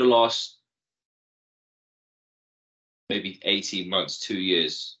 over the last maybe 18 months, 2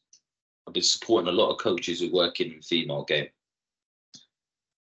 years, I've been supporting a lot of coaches who work in the female game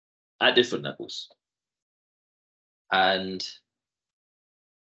at different levels. And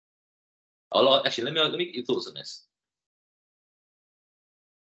actually, let me get your thoughts on this.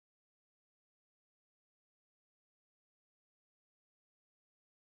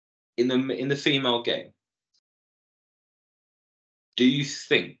 In the female game, do you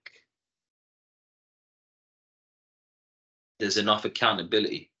think there's enough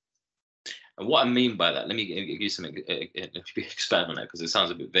accountability? And what I mean by that, let me give you some expand on that, because it sounds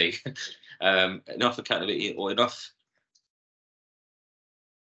a bit vague. Enough accountability, or enough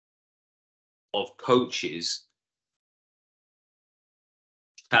of coaches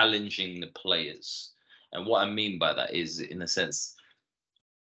challenging the players. And what I mean by that is, in a sense,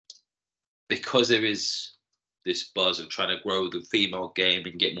 because there is this buzz of trying to grow the female game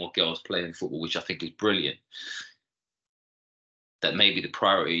and get more girls playing football, which I think is brilliant, that maybe the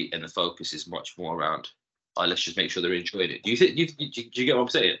priority and the focus is much more around, let's just make sure they're enjoying it. Do you get what I'm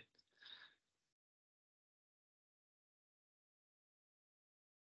saying?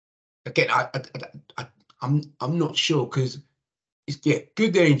 Again, I'm not sure, because it's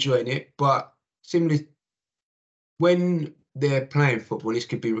good they're enjoying it, but similarly, when they're playing football, this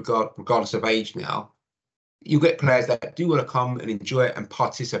could be regardless of age now, you get players that do want to come and enjoy it and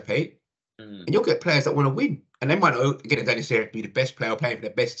participate, and you'll get players that want to win, and they might not get it don't necessarily be the best player or playing for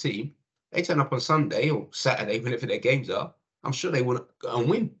their best team. They turn up on Sunday or Saturday, whenever their games are, I'm sure they want to go and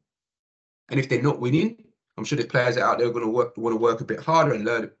win. And if they're not winning, I'm sure there's players out there who are going to work a bit harder and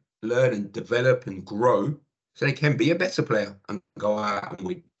learn and develop and grow, so they can be a better player and go out and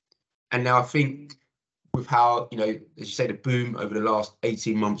win. And now I think, with how, as you say, the boom over the last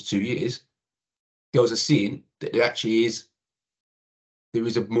 18 months, 2 years, girls are seeing that there actually is,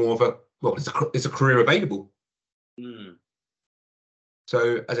 there's a career available.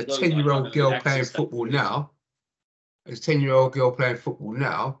 So as a 10-year-old girl playing football now,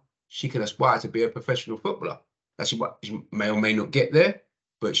 she can aspire to be a professional footballer. That she may or may not get there,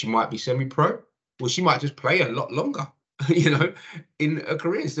 but she might be semi-pro, or she might just play a lot longer, in a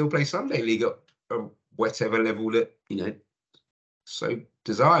career, still play Sunday League at whatever level that, so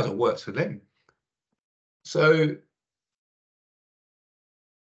desires or works for them. So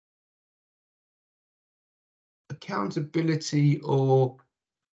accountability or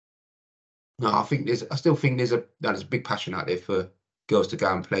no, I still think there's a big passion out there for girls to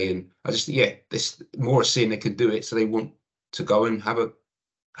go and play, and there's more seeing they can do it, so they want to go and have a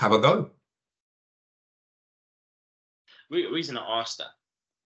go. Reason I asked that,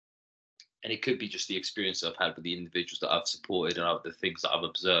 and it could be just the experience I've had with the individuals that I've supported and the things that I've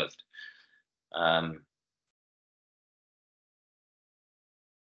observed.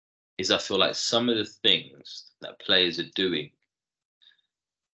 Is I feel like some of the things that players are doing,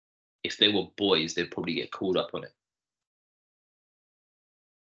 if they were boys, they'd probably get called up on it.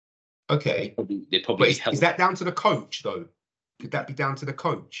 Okay. They'd probably is that down to the coach, though? Could that be down to the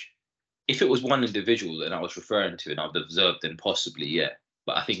coach? If it was one individual that I was referring to and I've observed, then possibly, yeah.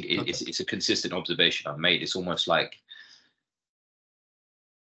 But I think it's a consistent observation I've made. It's almost like,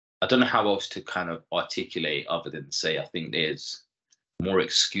 I don't know how else to kind of articulate other than say, I think there's more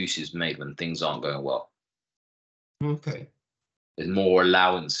excuses made when things aren't going well. Okay. There's more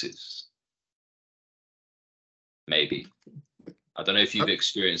allowances. Maybe. I don't know if you've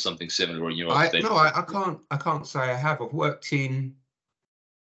experienced something similar in your observation. No, I can't say I have. I've worked with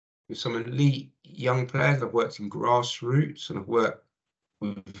some elite young players. I've worked in grassroots, and I've worked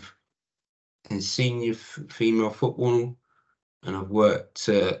in senior female football, and I've worked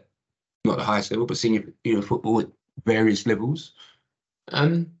not the highest level, but senior football at various levels.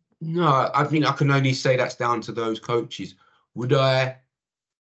 No, I mean, I can only say that's down to those coaches. Would I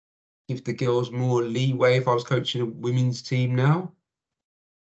give the girls more leeway if I was coaching a women's team now?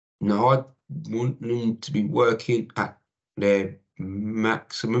 No, I'd want them to be working at their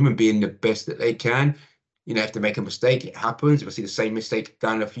maximum and being the best that they can. If they make a mistake, it happens. If I see the same mistake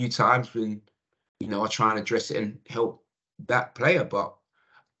done a few times, then I try and address it and help that player. But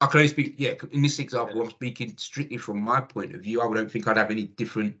I can only speak, in this example, I'm speaking strictly from my point of view. I don't think I'd have any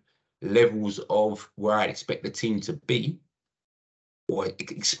different levels of where I'd expect the team to be or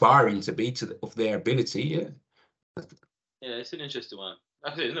aspiring to be of their ability. Yeah, it's an interesting one.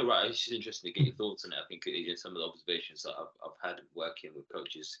 Actually, no, right. It's just interesting to get your thoughts on it. I think some of the observations that I've had working with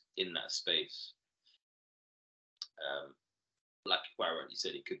coaches in that space, like quite rightly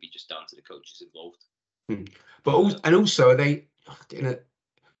said, it could be just down to the coaches involved. But also, are they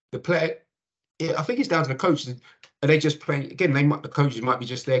the player? Yeah, I think it's down to the coaches. Are they just playing again? The coaches might be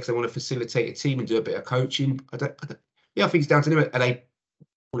just there because they want to facilitate a team and do a bit of coaching. I think it's down to them. Are they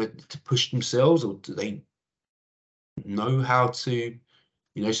want to push themselves, or do they know how to,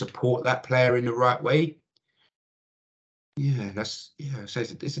 support that player in the right way? So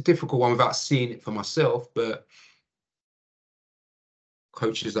it's a difficult one without seeing it for myself, but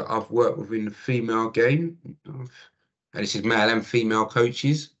coaches that I've worked with in the female game, and this is male and female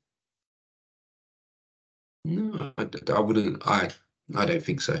coaches. No, I wouldn't. I don't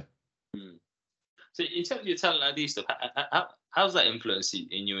think so. So in terms of your talent ID stuff, how's that influencing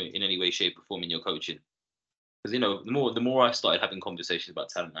in you in any way, shape, or form in your coaching? Because the more I started having conversations about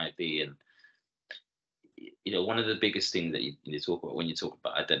talent ID, and one of the biggest things that you talk about when you talk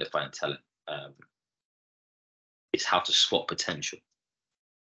about identifying talent is how to spot potential.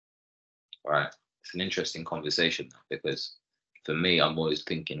 Right, it's an interesting conversation because for me, I'm always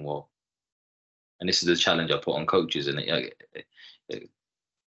thinking, well, and this is the challenge I put on coaches, and I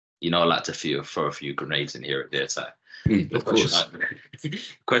like to throw a few grenades in here at their time. Of course. The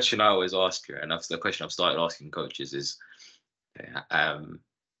question I always ask you, and that's the question I've started asking coaches, is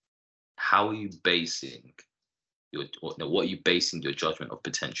how are you basing what are you basing your judgment of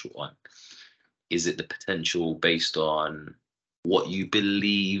potential on? Is it the potential based on what you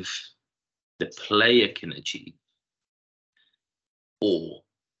believe the player can achieve, or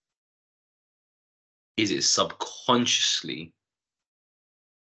is it subconsciously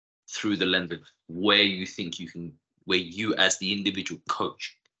through the lens of where you think where you as the individual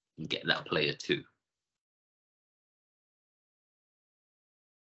coach can get that player to?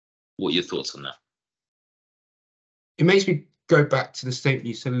 What are your thoughts on that? It makes me go back to the statement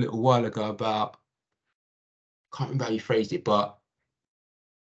you said a little while ago about, I can't remember how you phrased it, but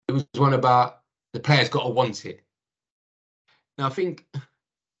it was one about the player's got to want it. Now, I think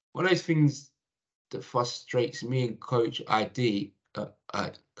one of those things that frustrates me in player ID or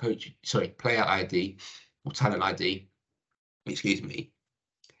talent ID, excuse me,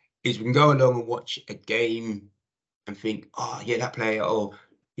 is we can go along and watch a game and think, oh yeah, that player, or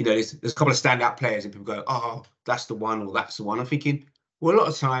there's a couple of standout players and people go, oh, that's the one or that's the one. I'm thinking, well, a lot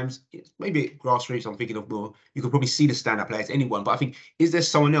of times, maybe at grassroots, I'm thinking of more, you could probably see the standout players, anyone, but I think, is there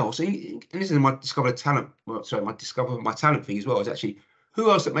someone else? And this is my discover talent, my talent thing as well, is actually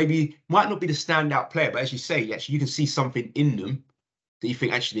who else that maybe might not be the standout player, but as you say, actually you can see something in them that you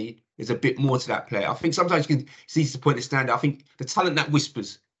think actually there's a bit more to that player. I think sometimes you can see the point of standout. I think the talent that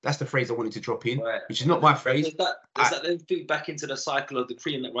whispers, that's the phrase I wanted to drop in, Right. which is not my phrase. Does that then feed back into the cycle of the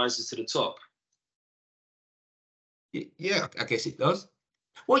cream that rises to the top? Yeah, I guess it does.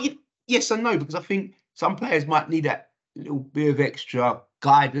 Well, yes and no, because I think some players might need that little bit of extra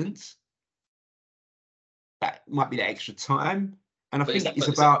guidance. That might be that extra time, and I think it's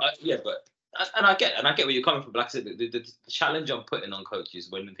about and I get where you're coming from. Like I said, the challenge I'm putting on coaches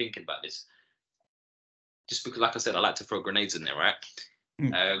when I'm thinking about this, just because, like I said, I like to throw grenades in there, right?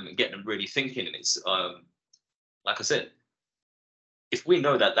 Get them really thinking, and it's like I said, if we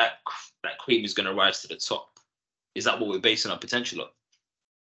know that cream is going to rise to the top, is that what we're basing our potential on?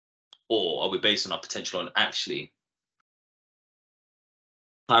 Or are we basing our potential on actually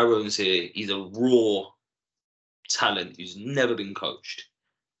Tyrone's here, he's a raw talent who's never been coached,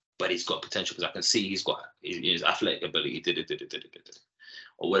 but he's got potential because I can see he's got his athletic ability,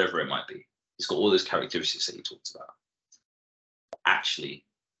 or whatever it might be. He's got all those characteristics that he talks about. Actually,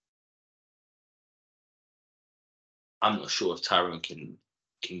 I'm not sure if Tyrone can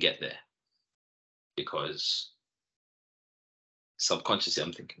get there, because subconsciously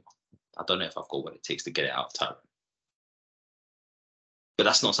I'm thinking, I don't know if I've got what it takes to get it out of Tyrone. But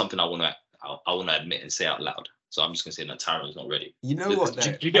that's not something I want to admit and say out loud. So I'm just going to say that Tyrone's not ready. You know what?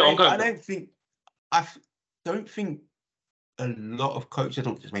 Do you get what I'm going? I don't think a lot of coaches. I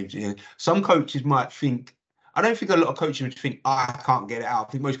don't just maybe some coaches might think. I don't think a lot of coaches would think, oh, I can't get it out.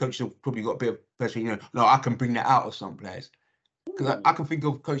 I think most coaches have probably got a bit of person, no, I can bring that out of some players. Because I can think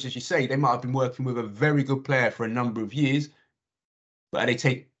of coaches, as you say, they might have been working with a very good player for a number of years, but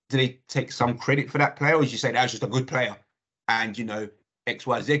do they take some credit for that player, or as you say, that was just a good player, and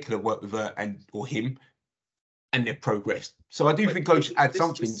XYZ could have worked with her or him, and they've progressed. So I do think coaches add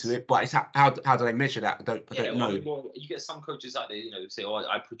something to it, but it's how do they measure that? I don't know. You get some coaches out there, say, "Oh,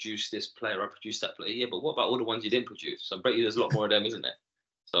 I produced this player, I produced that player." Yeah, but what about all the ones you didn't produce? So I bet you there's a lot more of them, isn't there?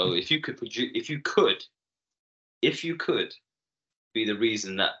 So if you could be the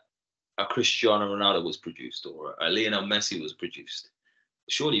reason that a Cristiano Ronaldo was produced or a Lionel Messi was produced,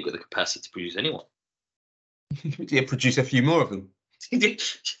 surely you've got the capacity to produce anyone. Yeah, produce a few more of them.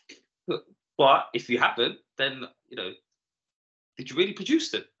 But if you haven't, then did you really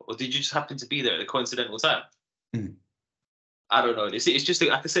produce them, or did you just happen to be there at a coincidental time? I don't know. It's just,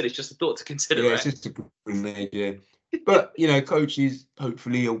 like I said, it's just a thought to consider. Yeah, right? It's just a grenade, yeah. But coaches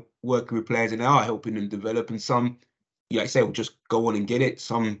hopefully are working with players and they are helping them develop, and some, like I say, will just go on and get it.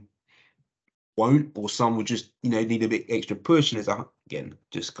 Some won't, or some will just need a bit extra push. And again,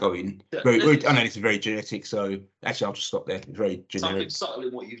 just going very. I know it's very genetic, so actually I'll just stop there. It's very generic. Something subtle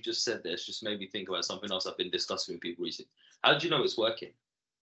in what you've just said there just made me think about something else I've been discussing with people recently. How do you know it's working?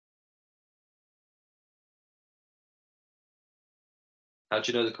 How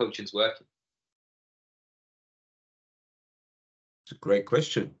do you know the coaching's working? It's a great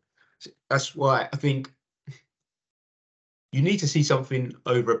question. That's why I think you need to see something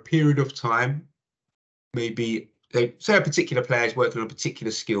over a period of time. Maybe say a particular player is working on a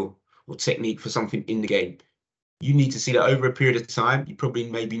particular skill or technique for something in the game. You need to see that over a period of time. You probably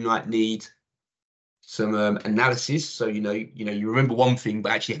maybe might need some analysis. So you remember one thing,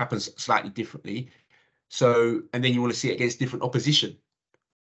 but actually happens slightly differently. So, and then you want to see it against different opposition,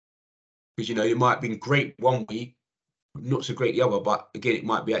 because it might have been great one week, not so great the other. But again, it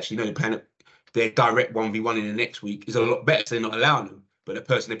might be actually they're playing their direct 1v1 in the next week is a lot better, so they're not allowing them. But the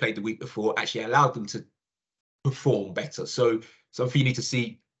person they played the week before actually allowed them to perform better. So something you need to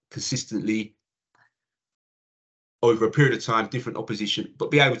see consistently over a period of time, different opposition,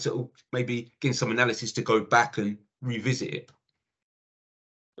 but be able to maybe get some analysis to go back and revisit it.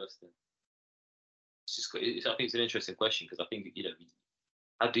 Interesting. I think it's an interesting question, because I think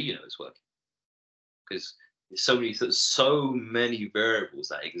how do you know it's working? Because there's so many variables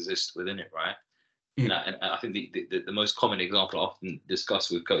that exist within it, right? And I think the most common example I often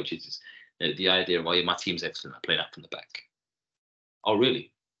discuss with coaches is the idea of, my team's excellent at playing out from the back. Oh,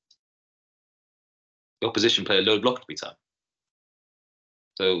 really? The opposition play a low block every time.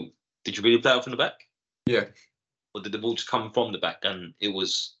 So did you really play out from the back? Yeah. Or did the ball just come from the back and it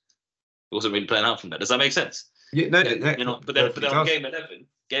wasn't really playing out from there? Does that make sense? Yeah, no. But then on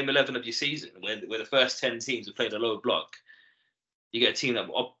game 11 of your season, where the first 10 teams have played a lower block, you get a team that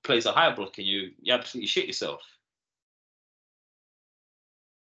plays a higher block and you absolutely shit yourself.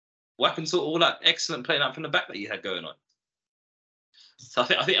 what happened to all that excellent playing out from the back that you had going on? So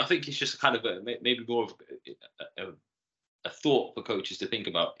I think it's just kind of maybe more of a thought for coaches to think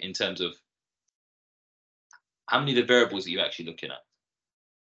about in terms of how many of the variables that you're actually looking at.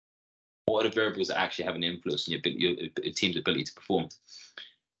 What are the variables that actually have an influence on your team's ability to perform?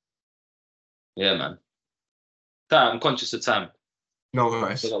 Yeah, man. I'm conscious of time. No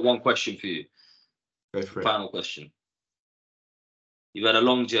worries. So I've got one question for you. Go for it. Final question. You've had a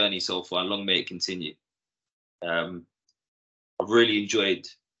long journey so far, long may it continue. I've really enjoyed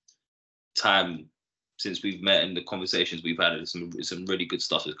time since we've met and the conversations we've had. Some really good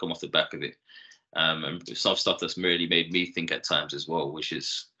stuff has come off the back of it. And some stuff that's really made me think at times as well, which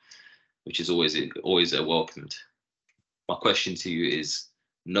is always welcomed. My question to you is,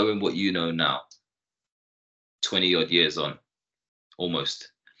 knowing what you know now, 20 odd years on,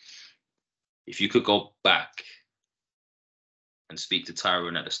 almost, if you could go back and speak to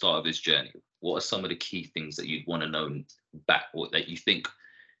Tyrone at the start of his journey, what are some of the key things that you'd want to know back, or that you think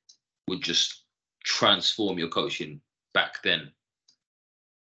would just transform your coaching back then?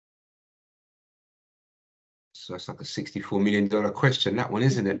 So it's like a $64 million question, that one,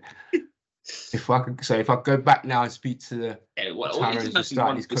 isn't it? If I go back now and speak to the Tyrone's to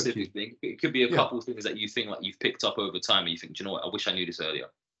start his coaching thing, it could be a couple of things that you think like you've picked up over time, and you think, do you know what, I wish I knew this earlier.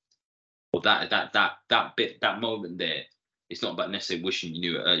 Or that moment there, it's not about necessarily wishing you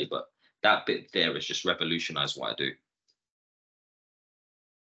knew it earlier, but that bit there has just revolutionized what I do.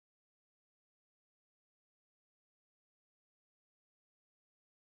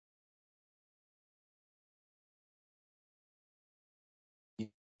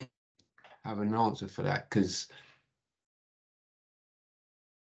 Have an answer for that, because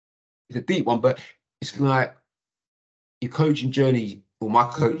it's a deep one, but it's like your coaching journey, or my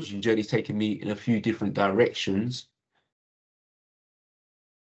coaching journey, is taking me in a few different directions.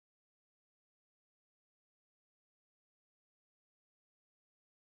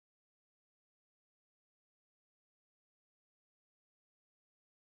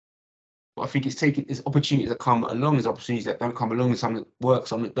 But I think there's opportunities that come along, there's opportunities that don't come along, and some that work,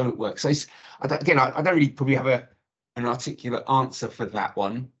 some that don't work. So I don't really probably have an articulate answer for that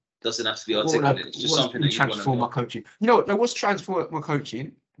one. Doesn't have to be articulate. It's just something that you want to transform my coaching. You know what? No, what's transformed my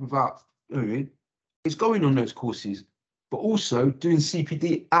coaching without knowing? It's going on those courses, but also doing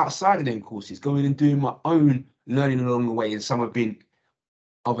CPD outside of them courses, going and doing my own learning along the way. And some have been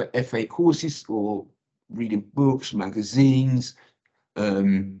other FA courses or reading books, magazines,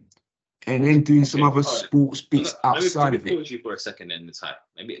 and then doing some other sports bits outside of it. Let me pause you for a second in the time.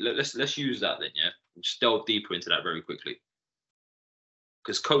 Maybe let's use that then, yeah? Just delve deeper into that very quickly.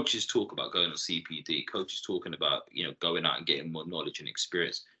 Because coaches talk about going on CPD, coaches talking about, going out and getting more knowledge and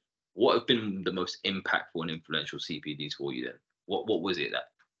experience. What have been the most impactful and influential CPDs for you then? What was it that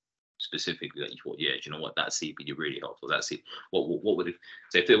specifically that you thought, yeah, do you know what, that CPD really helped? Or what would it,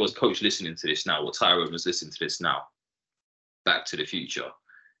 so if there was a coach listening to this now, or Tyrone was listening to this now, Back to the Future,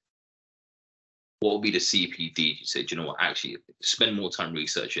 what would be the CPD you say, do you know what, actually spend more time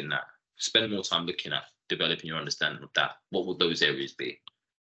researching that, spend more time looking at developing your understanding of that? What would those areas be?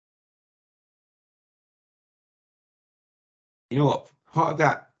 You know what, part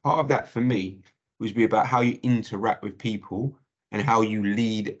of that for me was be about how you interact with people and how you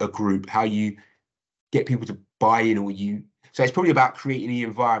lead a group, how you get people to buy in, so it's probably about creating the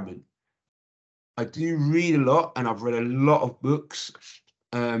environment. I do read a lot, and I've read a lot of books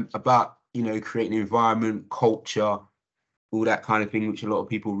about, creating an environment, culture, all that kind of thing, which a lot of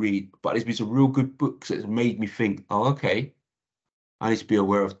people read. But there's been some real good books that's made me think, oh, okay, I need to be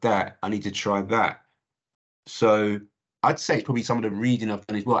aware of that. I need to try that. So I'd say it's probably some of the reading I've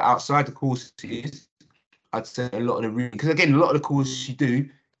done as well. Outside the courses, I'd say a lot of the reading. Because again, a lot of the courses you do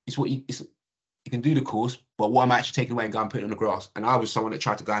is you can do the course, but what I'm actually taking away and going and putting it on the grass. And I was someone that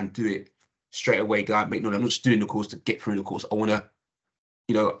tried to go and do it straight away, go and make, no, I'm not just doing the course to get through the course. I want to,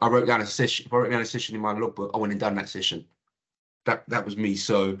 I wrote down a session. If I wrote down a session in my logbook, I went and done that session. That was me.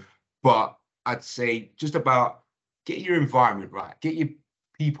 So, but I'd say just about get your environment right, get your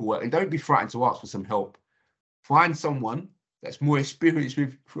people right, and don't be frightened to ask for some help. Find someone that's more experienced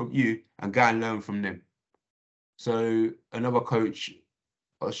from you and go and learn from them. So another coach,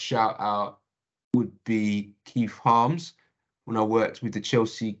 a shout out would be Keith Harms. When I worked with the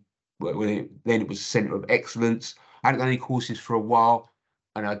Chelsea, then it was a Centre of Excellence. I hadn't done any courses for a while,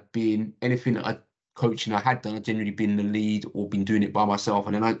 and I'd been anything that coaching I had done, I'd generally been the lead or been doing it by myself.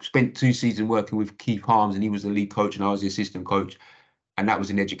 And then I spent 2 seasons working with Keith Harms, and he was the lead coach and I was the assistant coach, and that was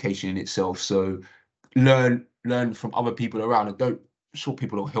an education in itself. So learn from other people around, and don't sort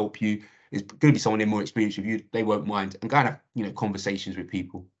people will help you. It's going to be someone in more experience with you, they won't mind, and kind of conversations with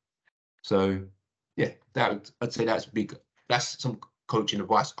people. So yeah, I'd say that's big. That's some coaching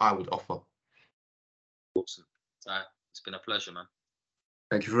advice I would offer. Awesome. It's been a pleasure, man.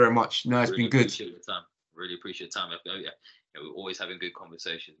 Thank you very much. No, it's Really been good. Appreciate your time. Really appreciate your time. We're always having good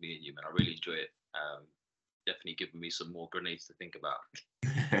conversations, me and you, man. I really enjoy it. Definitely giving me some more grenades to think about.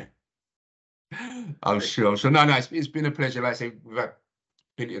 I'm sure. So no, it's been a pleasure. Like I say, we've had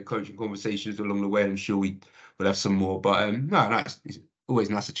plenty of coaching conversations along the way, and I'm sure we'll have some more. But it's always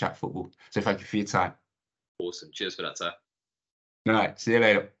nice to chat football. So thank you for your time. Awesome. Cheers for that, Ty. All right. See you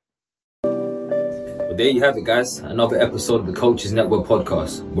later. Well, there you have it, guys. Another episode of the Coaches Network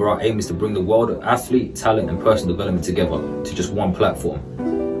podcast, where our aim is to bring the world of athlete, talent, and personal development together to just one platform.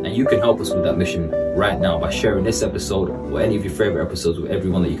 And you can help us with that mission right now by sharing this episode or any of your favorite episodes with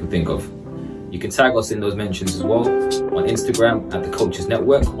everyone that you can think of. You can tag us in those mentions as well on Instagram at the Coaches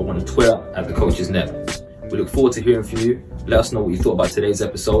Network or on Twitter at the Coaches Net. We look forward to hearing from you. Let us know what you thought about today's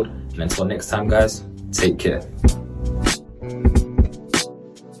episode. And until next time, guys, take care.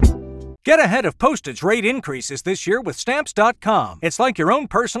 Get ahead of postage rate increases this year with Stamps.com. It's like your own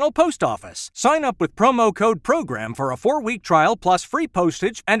personal post office. Sign up with promo code PROGRAM for a 4-week trial plus free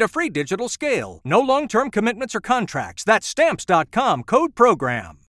postage and a free digital scale. No long-term commitments or contracts. That's Stamps.com, code PROGRAM.